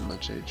does so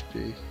much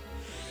HP.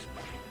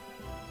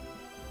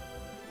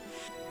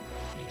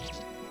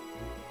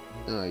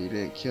 Oh, you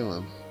didn't kill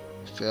him.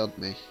 You failed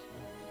me.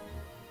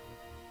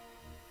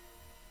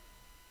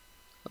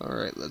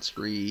 Alright, let's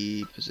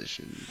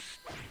reposition.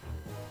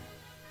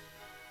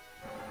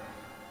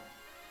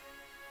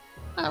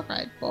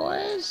 Alright,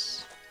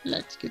 boys.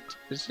 Let's get to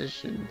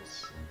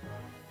positions.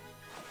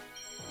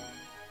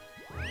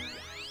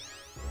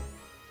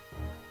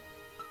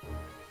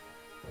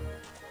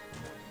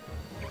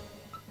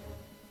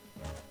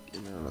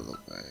 Get out of the way.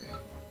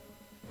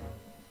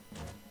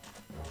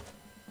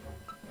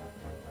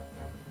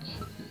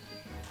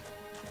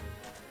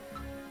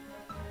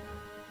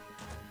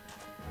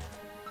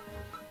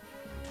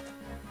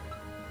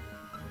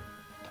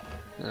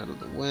 Out of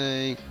the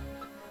way.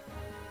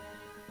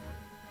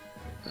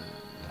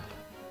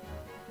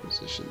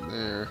 Position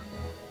there.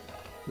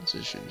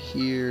 Position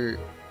here.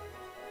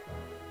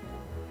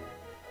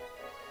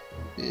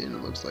 And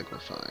it looks like we're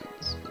fine.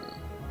 So.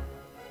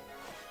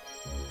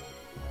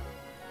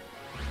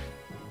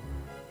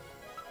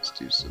 Let's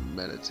do some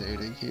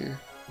meditating here.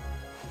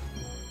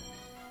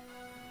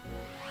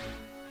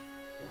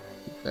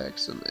 Get back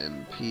some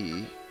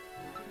MP.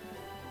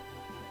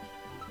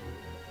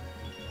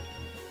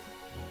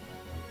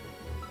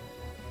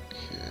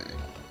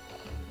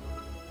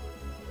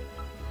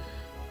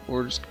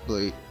 Orders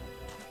complete.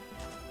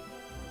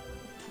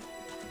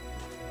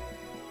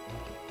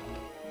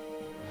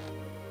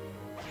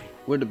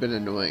 Would have been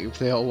annoying if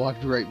they all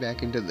walked right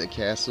back into the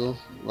castle,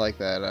 like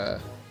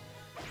that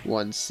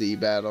one sea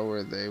battle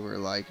where they were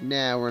like,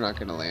 nah, we're not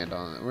gonna land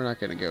on it. We're not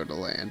gonna go to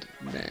land.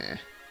 Nah.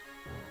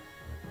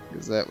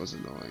 Because that was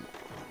annoying.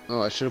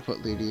 Oh, I should have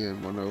put Lydia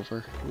in one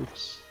over.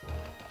 Oops.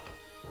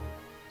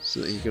 So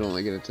that he could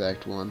only get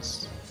attacked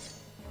once.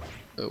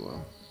 Oh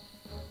well.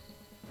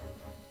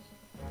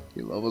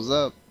 He levels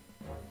up.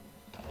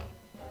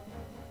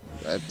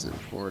 That's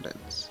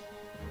important.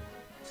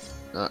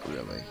 Not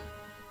really.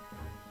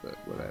 But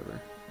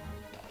whatever.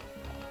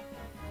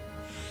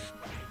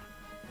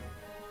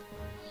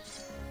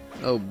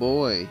 Oh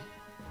boy.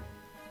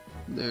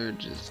 They're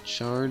just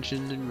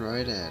charging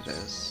right at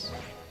us.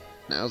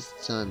 Now's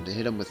the time to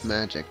hit them with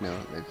magic now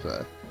that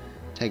they've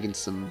taken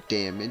some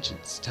damage.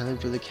 It's time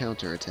for the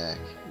counterattack.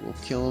 We'll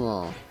kill them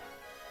all.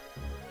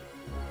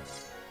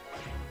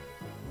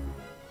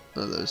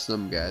 Although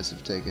some guys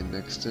have taken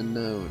next to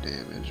no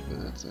damage,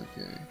 but that's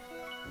okay.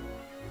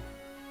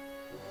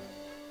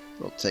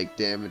 They'll take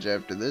damage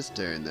after this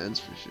turn, that's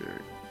for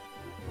sure.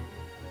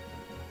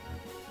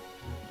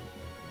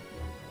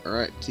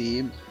 Alright,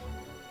 team.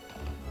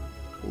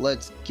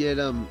 Let's get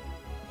them.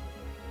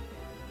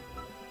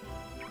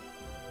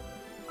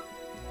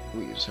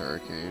 We use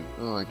Hurricane.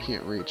 Oh, I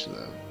can't reach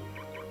though.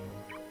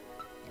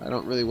 I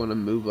don't really want to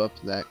move up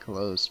that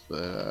close,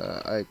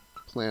 but I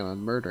plan on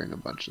murdering a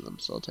bunch of them,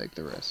 so I'll take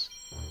the risk.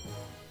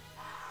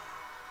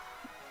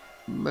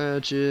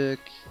 Magic,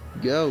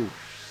 go!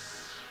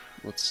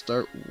 Let's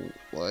start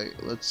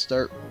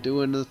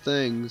doing the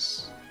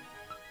things.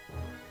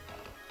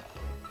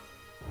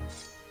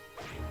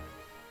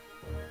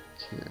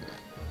 Okay.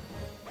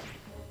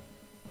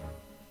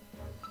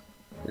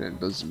 And it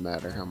doesn't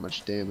matter how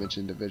much damage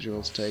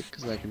individuals take,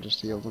 because I can just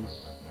heal them.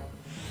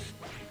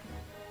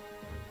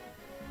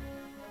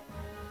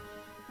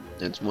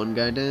 It's one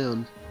guy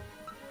down.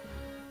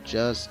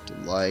 Just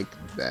like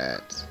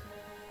that.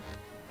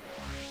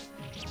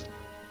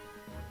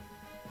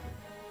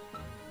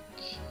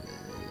 Okay.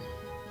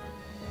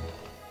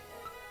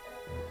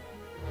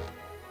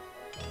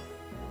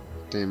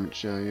 Damn it,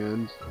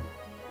 Chang'an.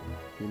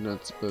 You're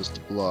not supposed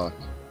to block.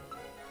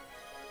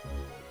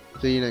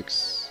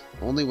 Phoenix.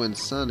 Only when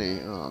sunny.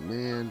 Oh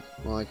man.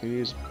 Well, I can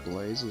use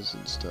blazes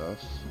and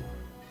stuff.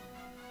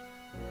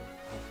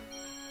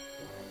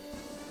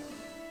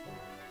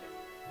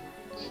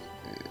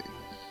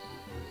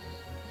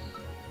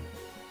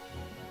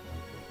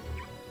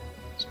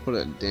 Put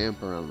a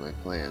damper on my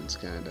plans,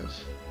 kind of,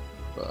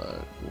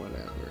 but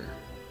whatever.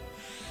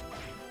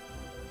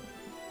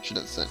 Should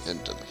have sent him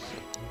to the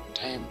front.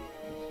 Damn.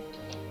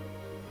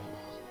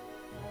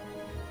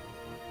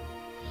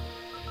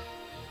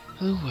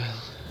 Oh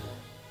well.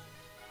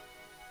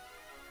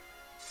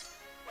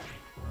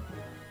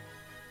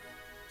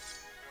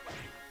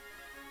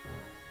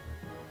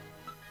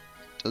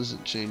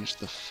 Doesn't change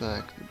the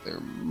fact that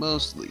they're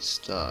mostly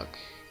stuck.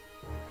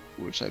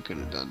 Which I could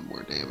have done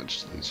more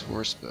damage to these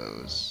horse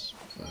bows,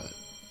 but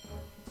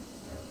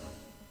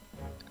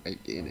I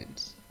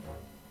didn't.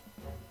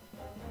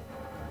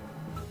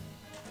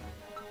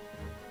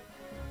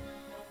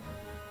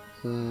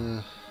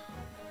 Damn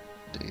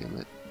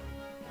it.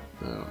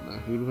 I don't know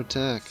who to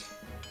attack.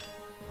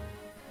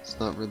 It's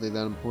not really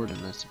that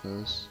important, I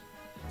suppose.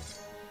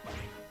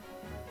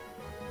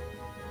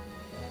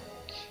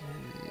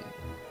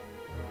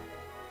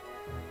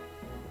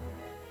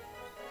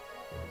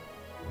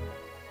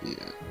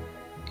 Yeah,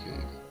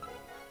 okay.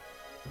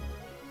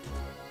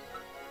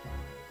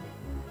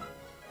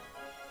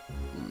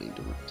 We'll need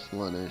to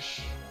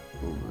replenish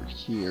over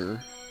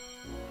here.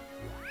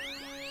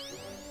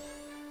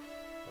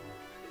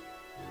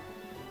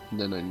 And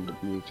then I need to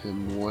move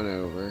him one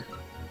over.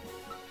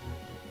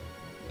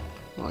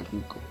 Well, I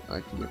can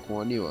get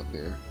Guan Yu up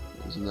here.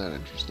 Isn't that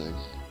interesting?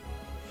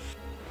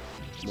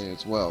 May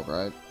as well,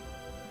 right?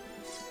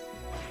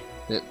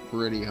 Hit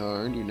pretty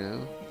hard, you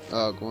know.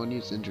 Oh, Guan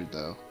Yu's injured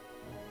though.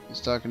 He's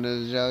talking to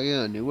Zhao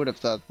Yun. Who would have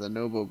thought the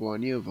noble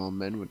Guan Yu of all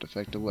men would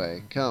defect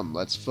away? Come,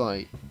 let's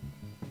fight.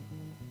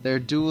 They're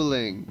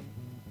dueling.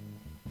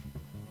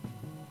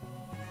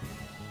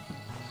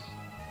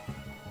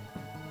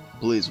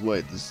 Please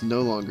wait, this is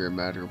no longer a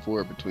matter of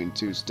war between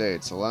two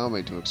states. Allow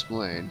me to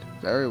explain.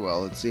 Very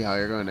well, let's see how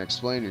you're going to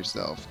explain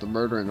yourself. The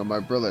murdering of my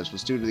brothers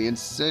was due to the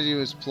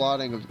insidious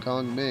plotting of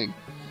Kongming.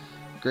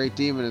 Great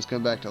demon has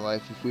come back to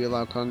life. If we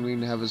allow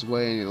Kongming to have his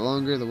way any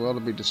longer, the world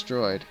will be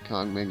destroyed.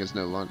 Kongming is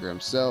no longer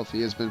himself.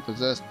 He has been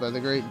possessed by the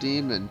great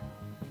demon.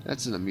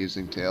 That's an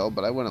amusing tale,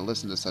 but I wouldn't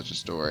listen to such a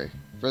story.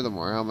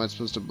 Furthermore, how am I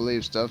supposed to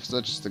believe stuff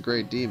such as the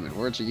great demon?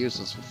 Words are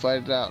useless. We'll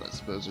fight it out. I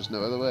suppose there's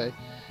no other way.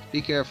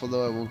 Be careful,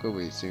 though. I won't go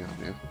easy on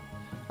you.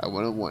 I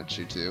wouldn't want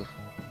you to.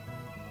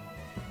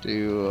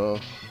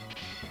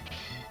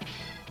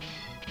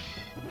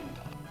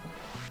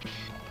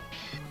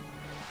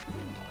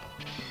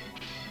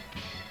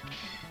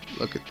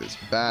 Look at this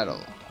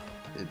battle.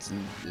 It's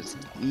just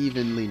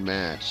evenly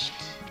matched.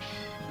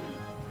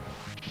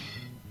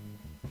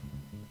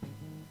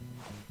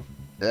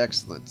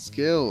 Excellent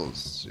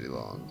skills,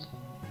 Shilong.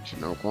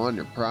 Shinoquan,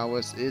 your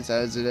prowess is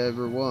as it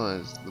ever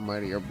was. The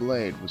mightier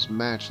blade was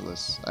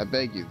matchless. I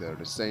beg you, though,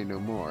 to say no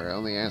more. I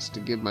only ask to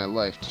give my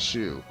life to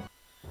Shu.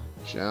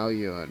 Zhao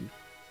Yun.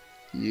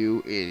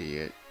 You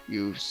idiot.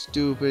 You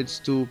stupid,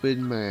 stupid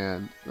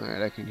man.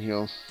 Alright, I can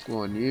heal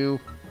Guan Yu.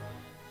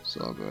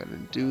 So I'll go ahead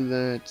and do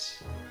that.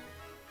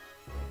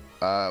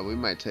 We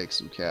might take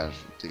some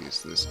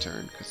casualties this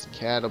turn, because the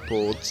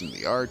catapults and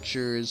the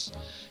archers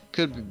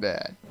could be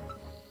bad.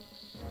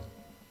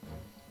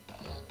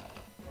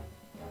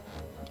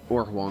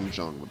 Or Huang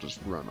Zhong will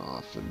just run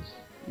off and,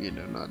 you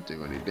know, not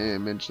do any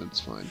damage. That's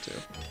fine too.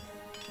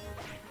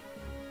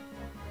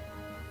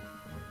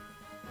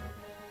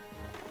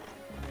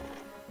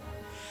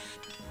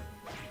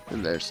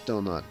 And they're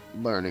still not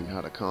learning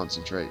how to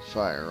concentrate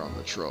fire on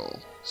the troll,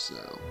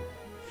 so...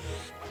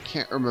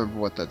 Can't remember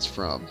what that's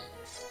from.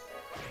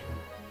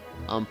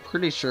 I'm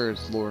pretty sure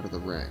it's Lord of the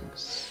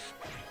Rings.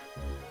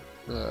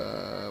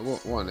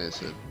 What one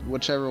is it?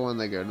 Whichever one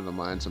they go to the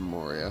Mines of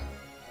Moria.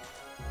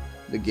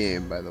 The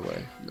game, by the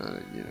way. Not,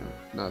 you know,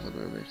 not the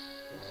movie.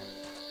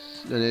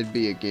 And it'd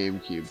be a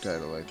GameCube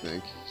title, I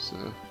think, so...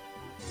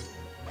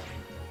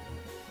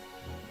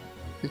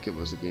 I think it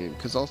was a game,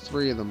 because all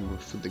three of them were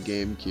for the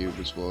GameCube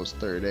as well as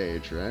Third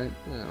Age, right?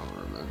 I don't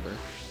remember.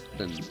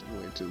 It's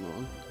been way too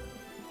long.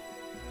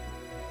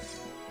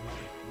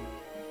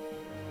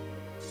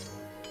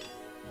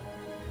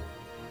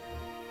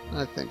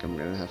 I think I'm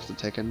gonna have to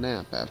take a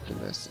nap after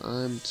this.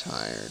 I'm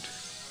tired.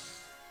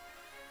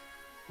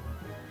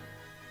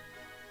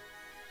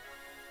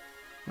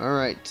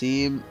 Alright,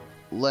 team.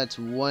 Let's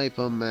wipe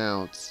them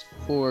out.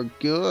 For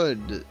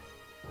good.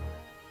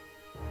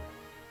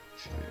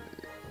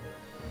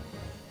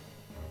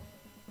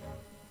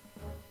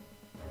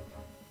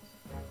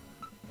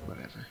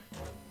 Whatever.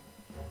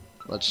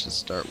 Let's just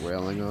start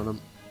wailing on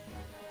them.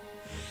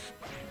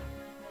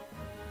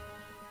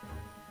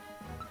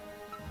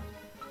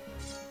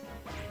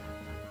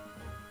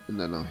 And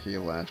then I'll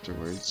heal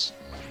afterwards.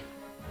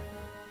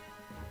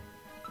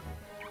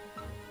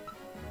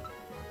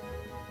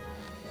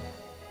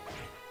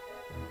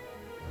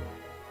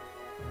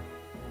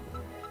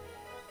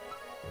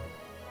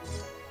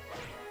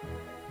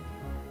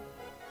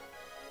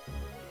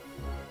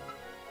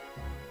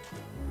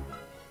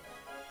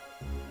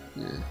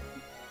 Yeah.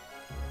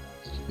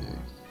 Okay.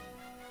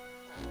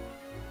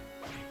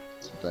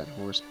 Let's hit that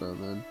horsebow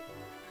then.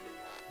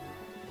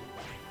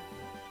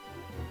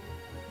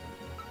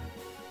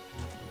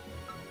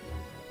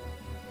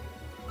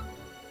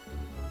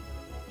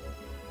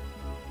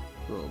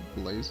 Throw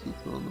blazes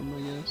on them,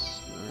 I guess.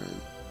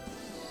 Alright.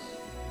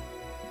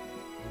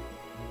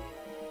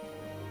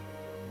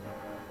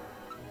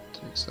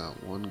 Takes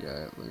out one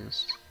guy at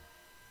least.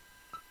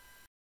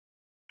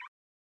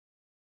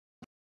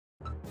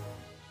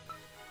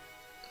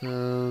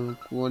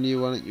 One of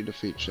you, why don't you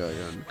defeat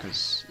Chang'an,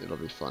 because it'll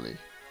be funny.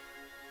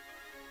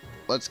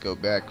 Let's go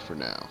back for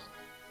now.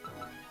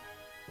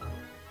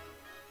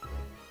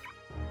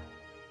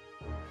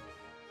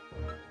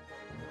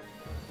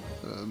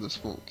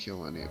 This won't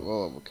kill any.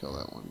 Well, it will kill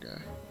that one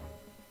guy.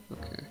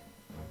 Okay.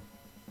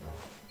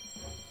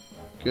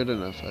 Good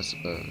enough, I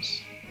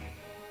suppose.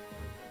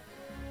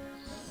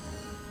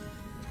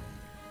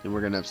 And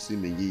we're gonna have to see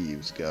the Yi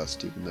use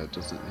Gust, even though it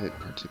doesn't hit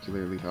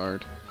particularly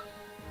hard.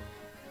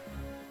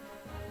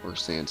 Or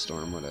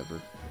Sandstorm,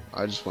 whatever.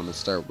 I just want to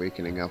start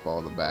wakening up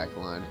all the back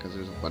line, because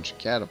there's a bunch of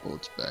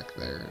catapults back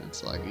there, and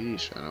it's like,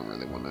 eesh, I don't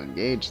really want to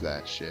engage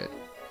that shit.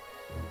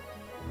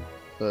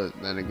 But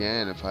then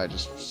again, if I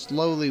just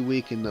slowly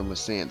weaken them with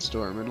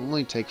Sandstorm, it'll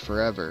only take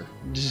forever.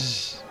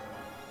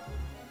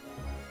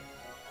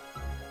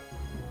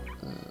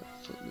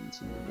 Footman's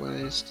in the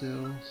way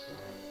still.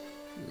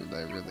 And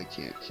I really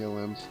can't kill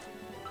him.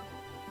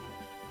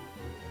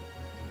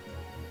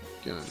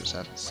 Gonna just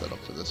have to settle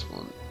for this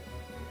one.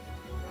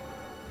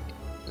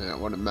 And it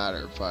wouldn't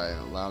matter if I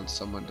allowed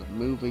someone to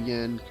move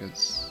again,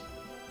 because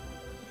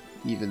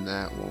even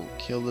that won't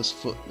kill this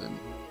footman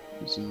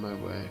who's in my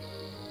way.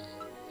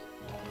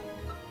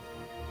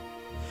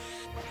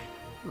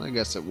 Well, I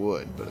guess it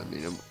would, but I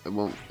mean,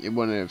 it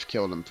wouldn't have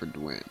killed him for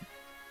Dwin.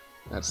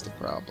 That's the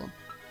problem.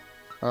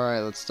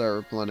 Alright, let's start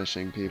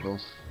replenishing, people.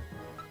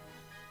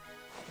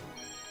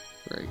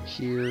 Right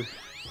here.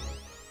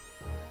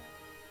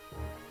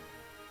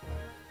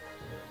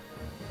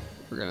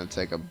 We're gonna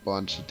take a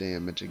bunch of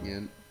damage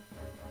again.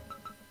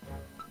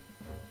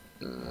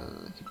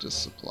 I could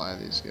just supply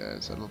these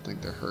guys. I don't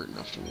think they're hurt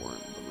enough to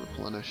warrant the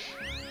replenish.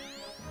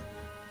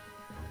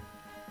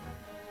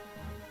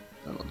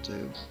 That'll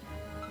do.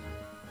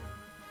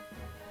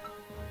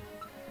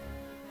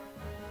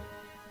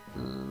 I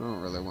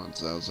don't really want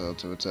Cao Cao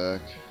to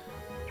attack.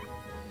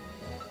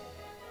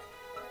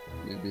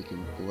 Maybe he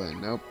can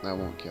blend. Nope, that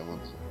won't kill him.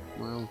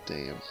 Well,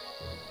 damn.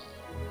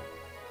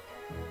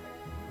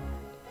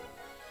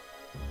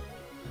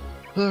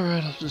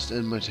 Alright, I'll just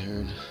end my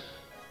turn.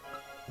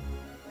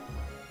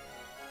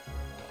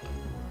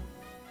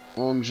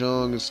 Huang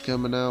Zhong is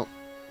coming out.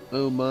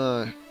 Oh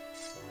my.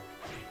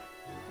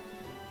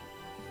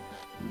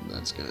 And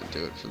that's gonna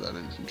do it for that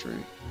infantry.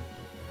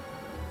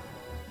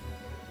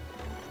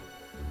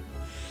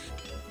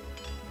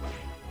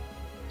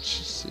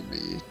 Just see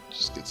me,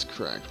 just gets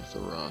cracked with a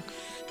rock.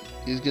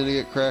 He's gonna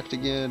get cracked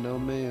again, oh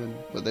man.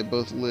 But they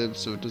both live,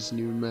 so it doesn't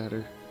even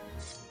matter.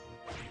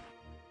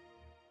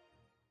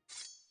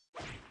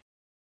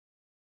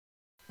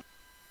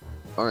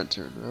 Our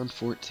turn, round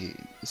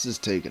 14. This is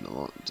taking a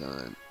long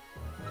time.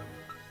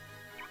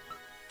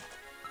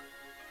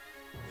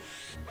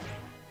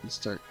 Let's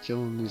start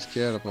killing these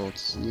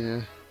catapults,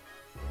 yeah.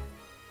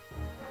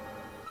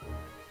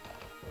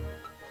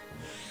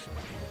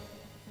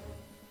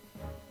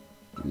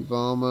 We've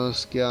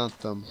almost got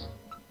them.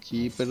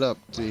 Keep it up,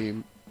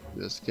 team.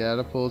 This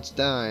catapult's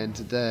dying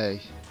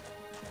today.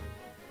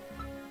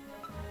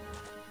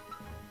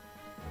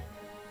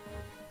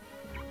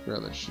 I'd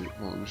rather shoot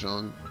Wang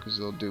Zhang because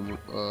he'll do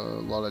a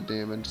lot of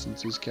damage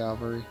since he's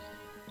cavalry.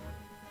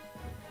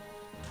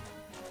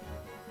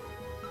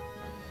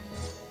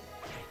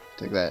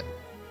 Take that.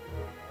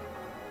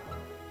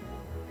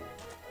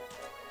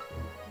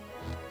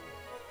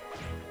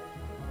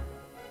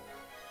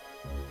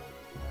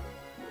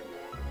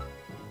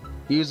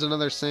 Use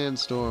another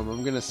sandstorm.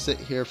 I'm gonna sit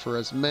here for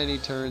as many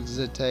turns as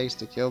it takes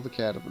to kill the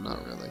catapult.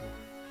 Not really.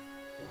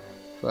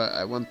 But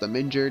I want them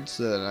injured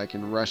so that I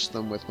can rush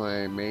them with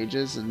my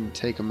mages and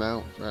take them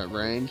out at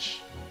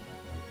range.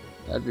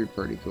 That'd be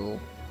pretty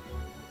cool.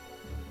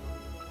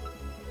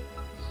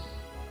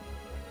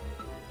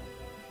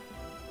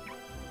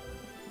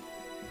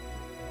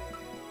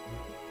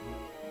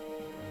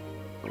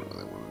 I don't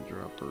really want to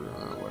drop her.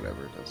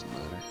 Whatever, it doesn't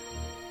matter.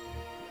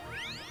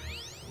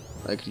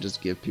 I can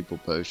just give people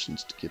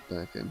potions to get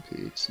back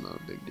MP. It's not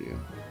a big deal.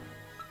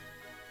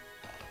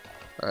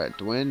 Alright,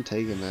 Dwayne,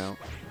 take him out.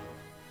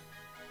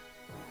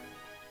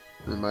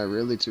 Am I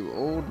really too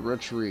old?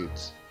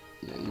 Retreat.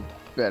 Yeah, you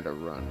better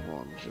run,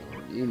 Wang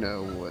Zhong. You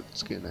know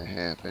what's gonna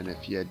happen.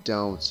 If you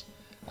don't,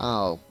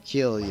 I'll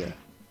kill you.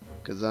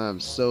 'Cause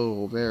I'm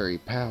so very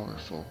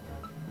powerful.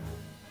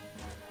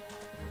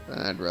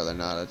 I'd rather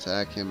not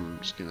attack him. I'm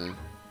just gonna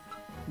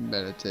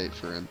meditate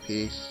for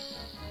MP.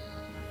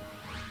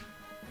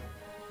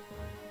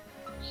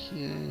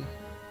 Yeah.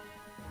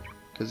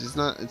 Because it's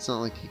not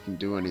like he can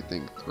do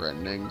anything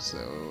threatening, so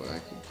I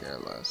could care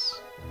less.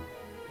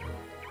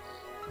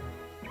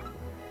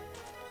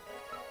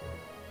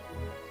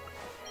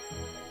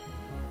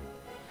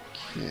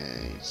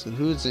 Okay, so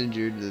who's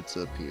injured that's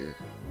up here?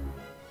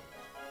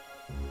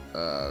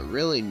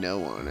 Really no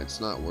one.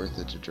 It's not worth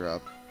it to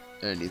drop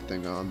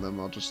anything on them.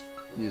 I'll just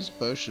use a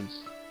potion.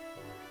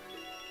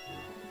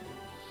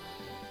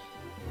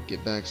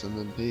 Get back some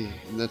MP.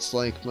 And that's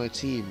like my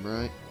team,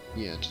 right?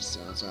 Yeah, just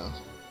Cao Cao.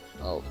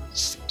 I'll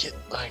skip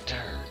my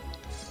turn.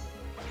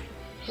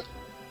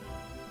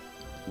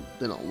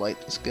 Then I'll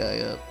light this guy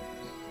up.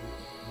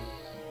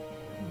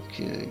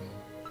 Okay.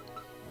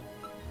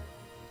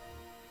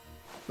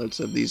 Let's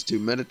have these two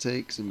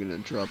meditate, because I'm going to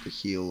drop a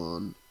heal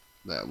on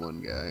that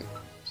one guy.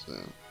 So,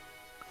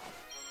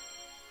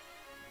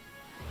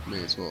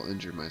 may as well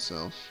injure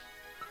myself.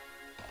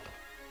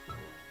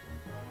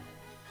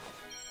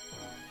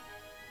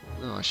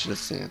 Oh, I should have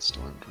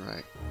sandstormed,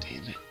 right?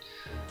 Damn it.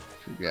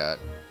 Forgot.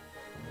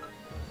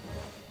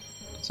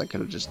 So I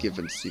could have just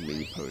given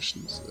C-mini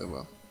potions. Oh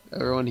well.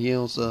 Everyone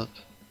heals up.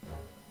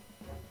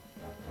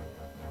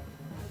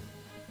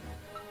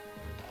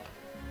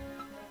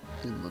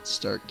 And let's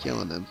start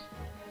killing him.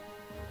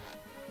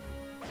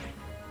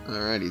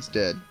 Alright, he's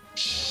dead.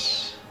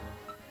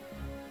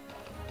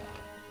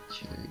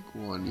 Okay,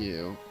 Guan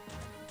Yu.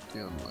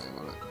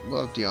 Dianwei,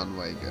 we'll have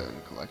Dianwei go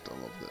and collect all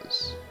of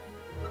this.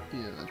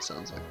 Yeah, that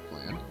sounds like a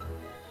plan.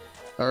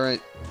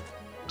 Alright,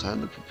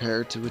 time to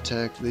prepare to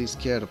attack these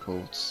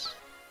catapults.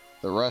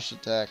 The rush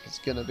attack is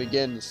gonna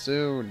begin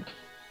soon.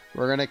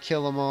 We're gonna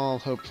kill them all,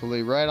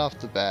 hopefully, right off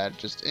the bat.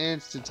 Just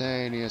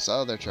instantaneous.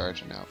 Oh, they're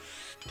charging out.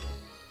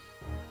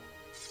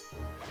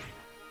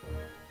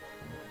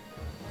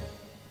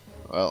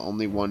 Well,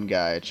 only one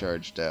guy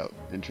charged out.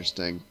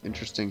 Interesting.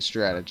 Interesting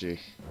strategy,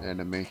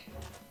 enemy.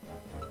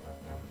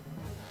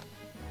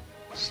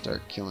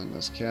 Start killing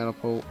this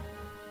catapult.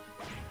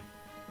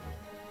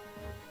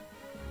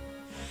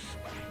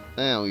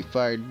 Oh, we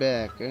fired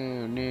back.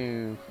 Oh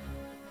no.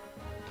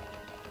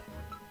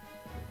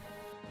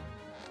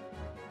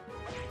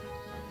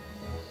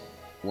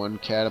 One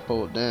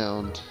catapult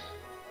downed.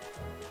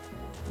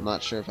 I'm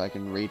not sure if I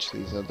can reach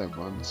these other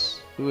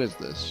ones. Who is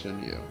this?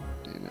 Shen Yu.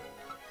 Damn it.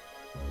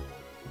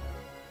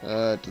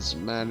 It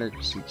doesn't matter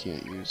because you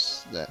can't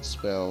use that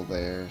spell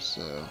there,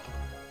 so...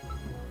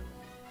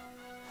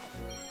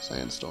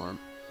 Sandstorm.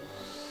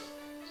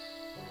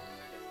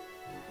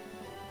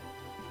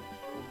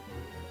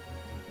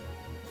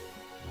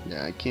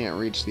 Yeah, I can't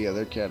reach the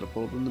other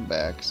catapult in the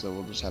back, so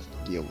we'll just have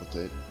to deal with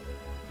it.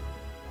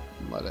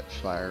 And let it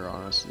fire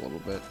on us a little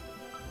bit.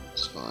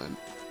 It's fine.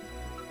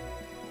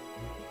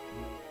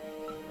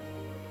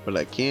 What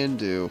I can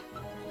do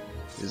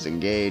is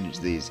engage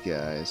these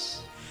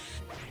guys.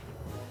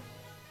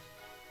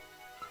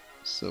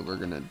 So we're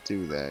gonna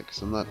do that,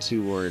 because I'm not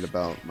too worried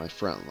about my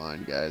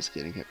frontline guys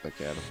getting hit by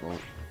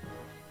catapult.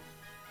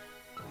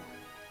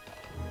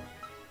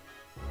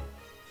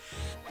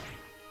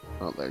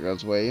 Oh, there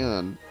goes Wei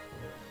Yun.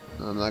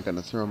 I'm not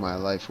gonna throw my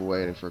life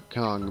away for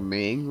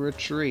Kongming.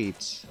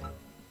 Retreat.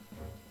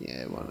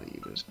 Yeah, why don't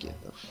you just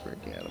get the frick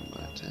out of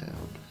my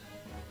town?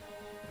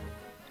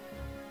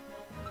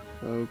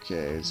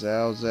 Okay,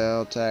 Zhao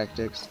Zhao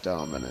tactics,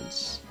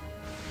 dominance.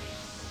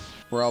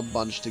 We're all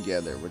bunched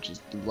together, which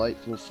is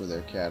delightful for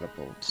their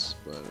catapults,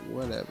 but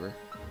whatever.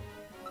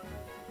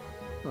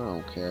 I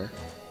don't care.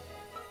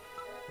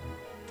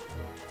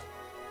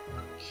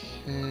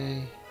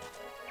 Okay.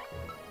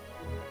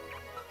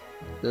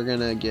 they're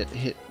gonna get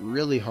hit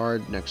really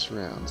hard next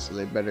round, so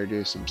they better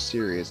do some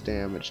serious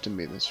damage to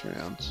me this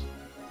round.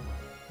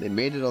 They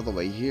made it all the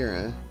way here,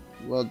 eh?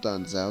 Well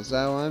done, Zhao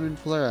Zhao, I'm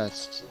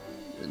impressed.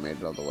 They made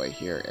it all the way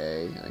here,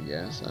 I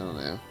guess. I don't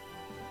know.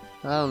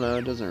 I don't know,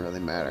 it doesn't really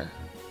matter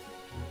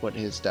what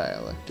his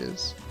dialect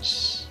is.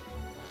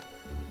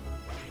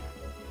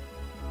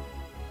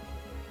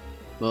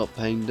 Well,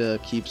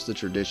 Pangda keeps the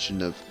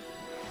tradition of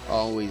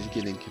always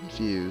getting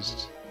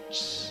confused,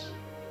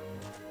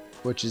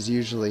 which is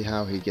usually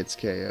how he gets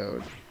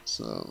KO'd,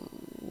 so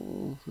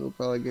he'll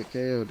probably get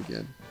KO'd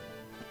again.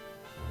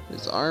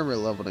 His armor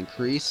level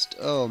increased.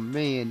 Oh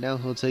man, now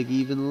he'll take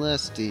even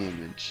less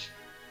damage.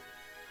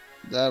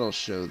 That'll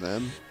show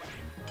them.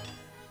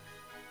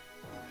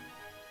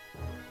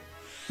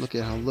 Look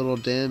at how little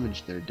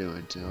damage they're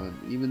doing to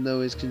him, even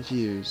though he's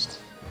confused.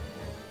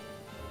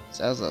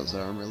 Cao Cao's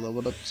armor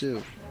leveled up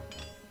too.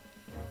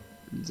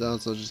 And Cao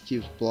Cao just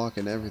keeps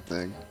blocking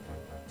everything.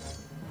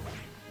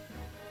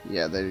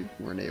 Yeah, they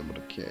weren't able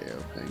to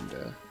KO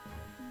Pangda.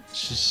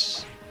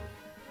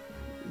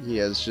 He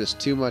has just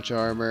too much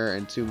armor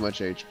and too much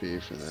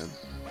HP for them.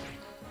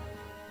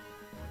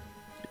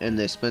 And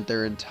they spent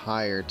their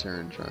entire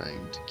turn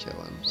trying to kill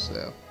him,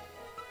 so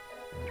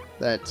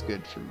that's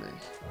good for me.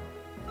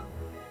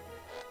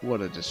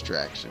 What a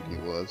distraction he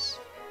was.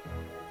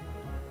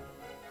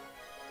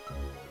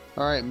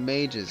 Alright,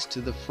 mages,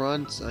 to the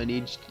front. I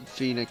need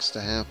Phoenix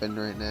to happen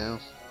right now,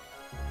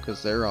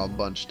 because they're all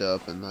bunched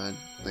up, and I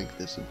think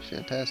this would be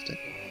fantastic.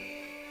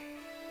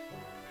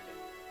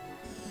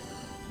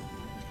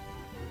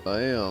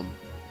 Bam!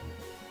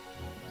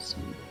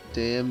 Some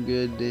damn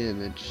good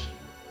damage.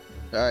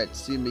 Alright,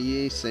 Sima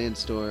Yi,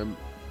 Sandstorm.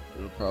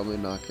 It'll probably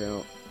knock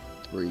out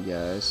 3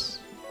 guys.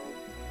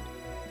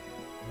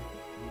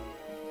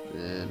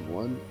 And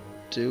 1,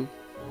 2.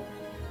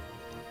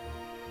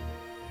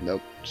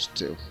 Nope, just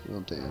 2. Oh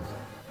damn.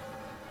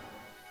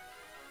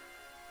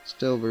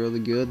 Still really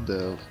good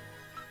though.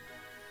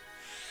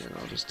 And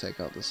I'll just take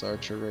out this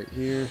archer right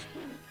here.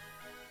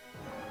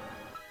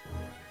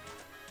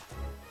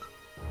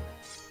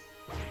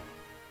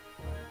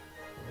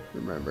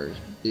 Remember,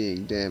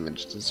 being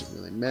damaged doesn't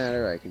really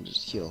matter. I can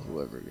just heal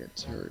whoever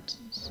gets hurt.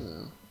 So,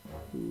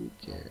 who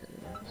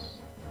cares?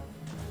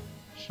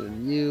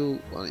 Shen Yu,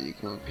 why don't you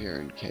come up here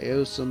and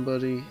KO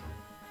somebody?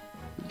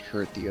 And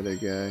hurt the other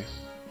guy.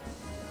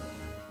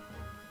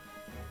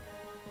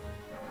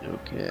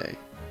 Okay.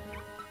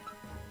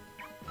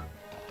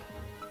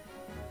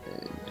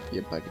 And,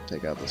 yep, I can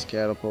take out this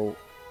catapult.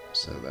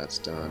 So that's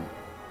done.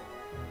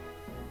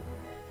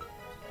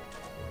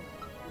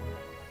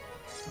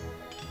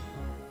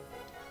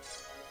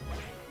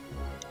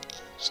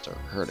 Start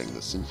hurting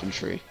this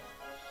infantry.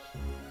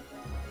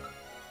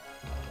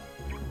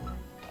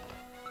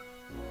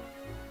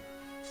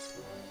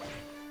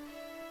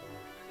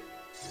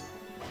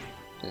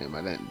 Damn,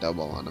 I didn't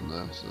double on him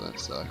though, so that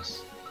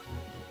sucks.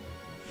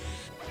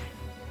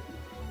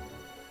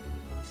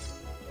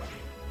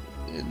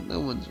 And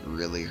no one's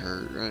really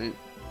hurt, right?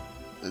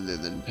 Other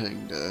than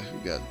Pangda, who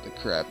got the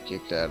crap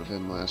kicked out of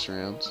him last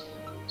round.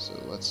 So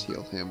let's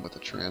heal him with a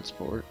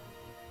transport.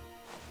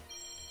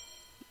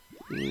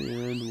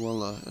 And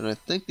voila. And I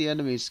think the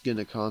enemy's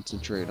gonna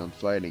concentrate on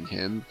fighting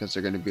him, because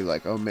they're gonna be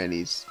like, oh man,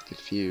 he's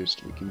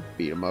confused. We can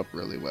beat him up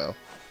really well.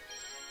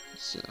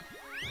 So.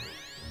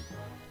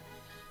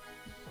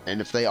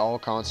 And if they all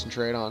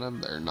concentrate on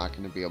him, they're not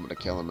gonna be able to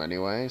kill him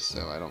anyway,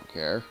 so I don't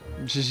care.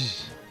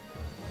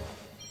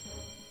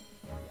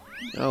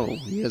 Oh,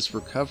 he has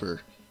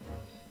recover.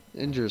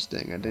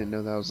 Interesting. I didn't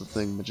know that was a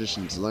thing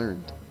magicians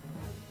learned.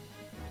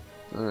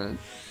 Alright.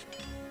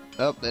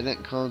 Oh, they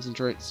didn't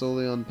concentrate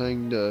solely on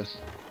Pangda.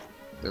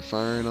 They're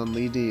firing on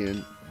Li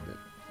Dian.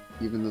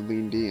 Even the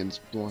Li Dian's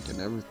blocking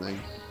everything.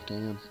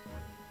 Damn.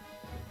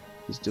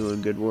 He's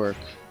doing good work.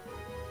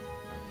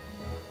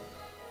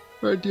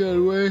 Right the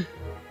other way.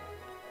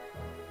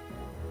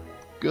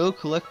 Go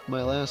collect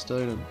my last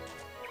item.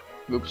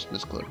 Oops,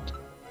 misclicked.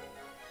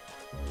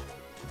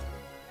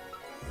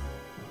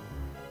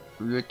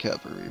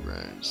 Recovery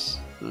rise.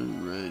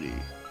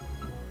 Alrighty.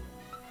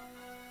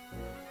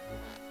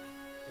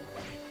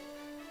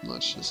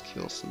 Let's just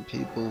kill some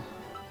people.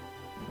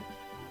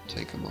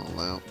 Take them all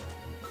out.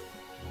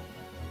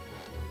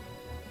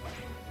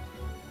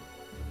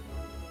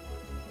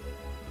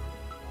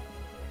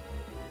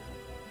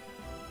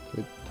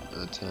 Could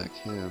attack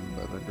him,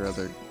 but I'd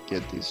rather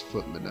get these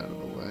footmen out of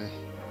the way.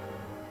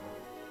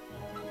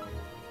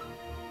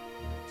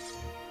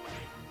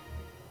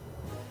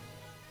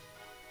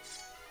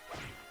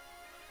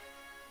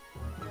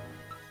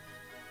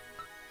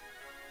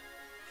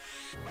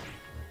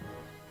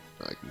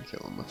 I can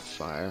kill him with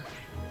fire.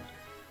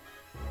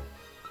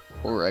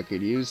 Or I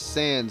could use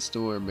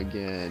Sandstorm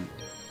again.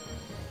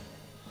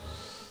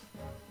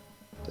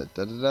 So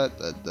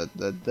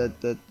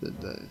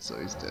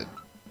he's dead.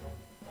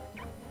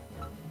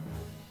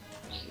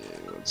 Okay,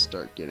 let's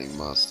start getting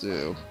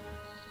Masu.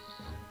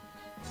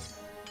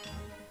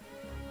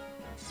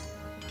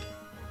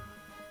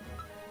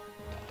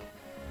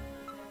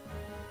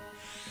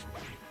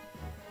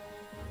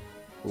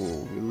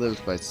 Ooh, he lives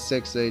by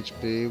 6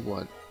 HP.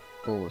 What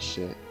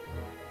bullshit.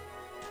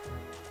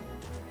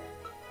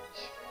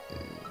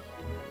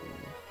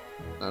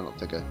 I don't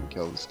think I can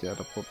kill this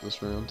catapult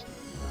this round.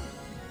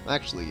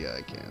 Actually, yeah,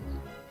 I can.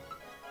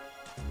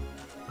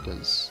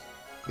 Because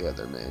the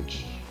other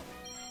mage.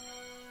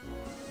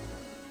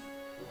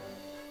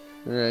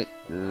 Alright,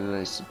 and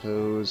I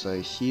suppose I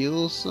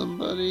heal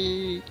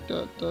somebody? ...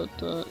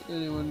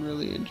 Anyone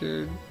really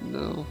injured?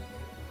 No.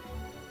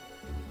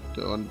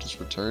 Do I want to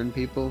just return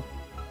people?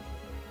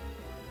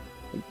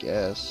 I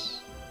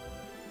guess.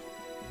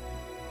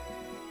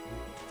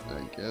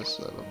 I guess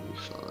that'll be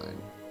fine.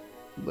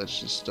 Let's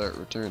just start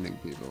returning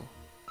people.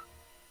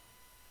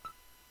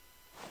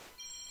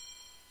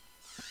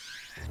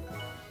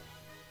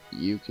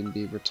 You can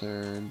be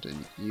returned,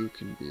 and you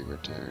can be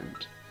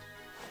returned.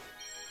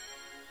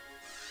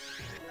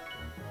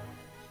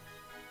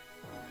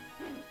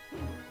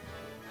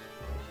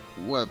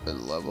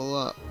 Weapon level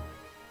up.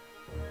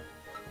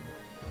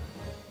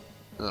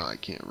 Oh, I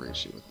can't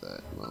reach you with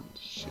that. Well,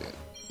 shit.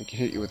 I can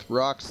hit you with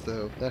rocks,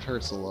 though. That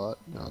hurts a lot.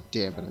 Oh,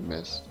 damn it, I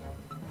missed.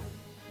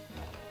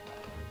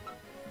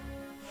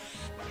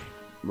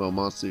 Well,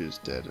 Matsu's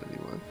dead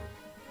anyway.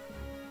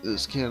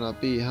 This cannot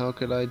be. How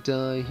could I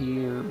die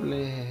here?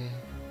 Bleh.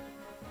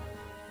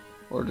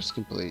 Orders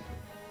complete.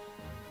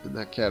 And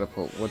that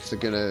catapult, what's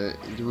it gonna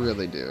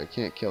really do? It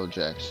can't kill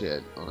jack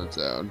shit on its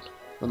own.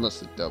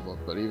 Unless it doubled,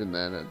 but even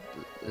then,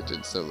 it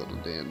did so little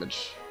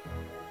damage.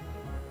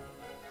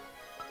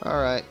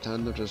 Alright,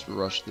 time to just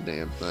rush the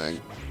damn thing.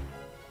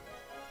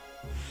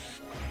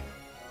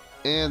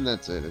 And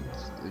that's it.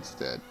 It's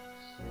dead.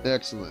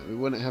 Excellent. We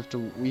wouldn't have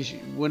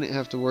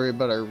to worry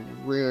about our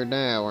rear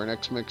now. Our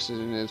next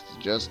mission is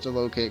just to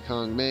locate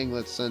Kongming.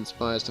 Let's send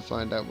spies to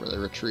find out where they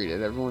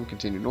retreated. Everyone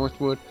continue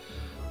northward.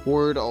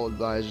 Ward, all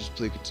advisors,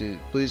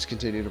 please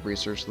continue to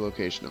research the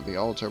location of the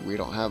altar. We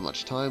don't have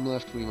much time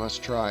left. We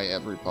must try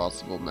every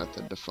possible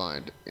method to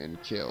find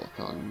and kill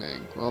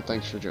Kongming. Well,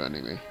 thanks for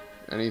joining me.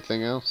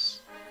 Anything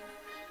else?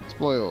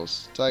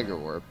 Spoils. Tiger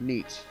Orb.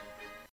 Neat.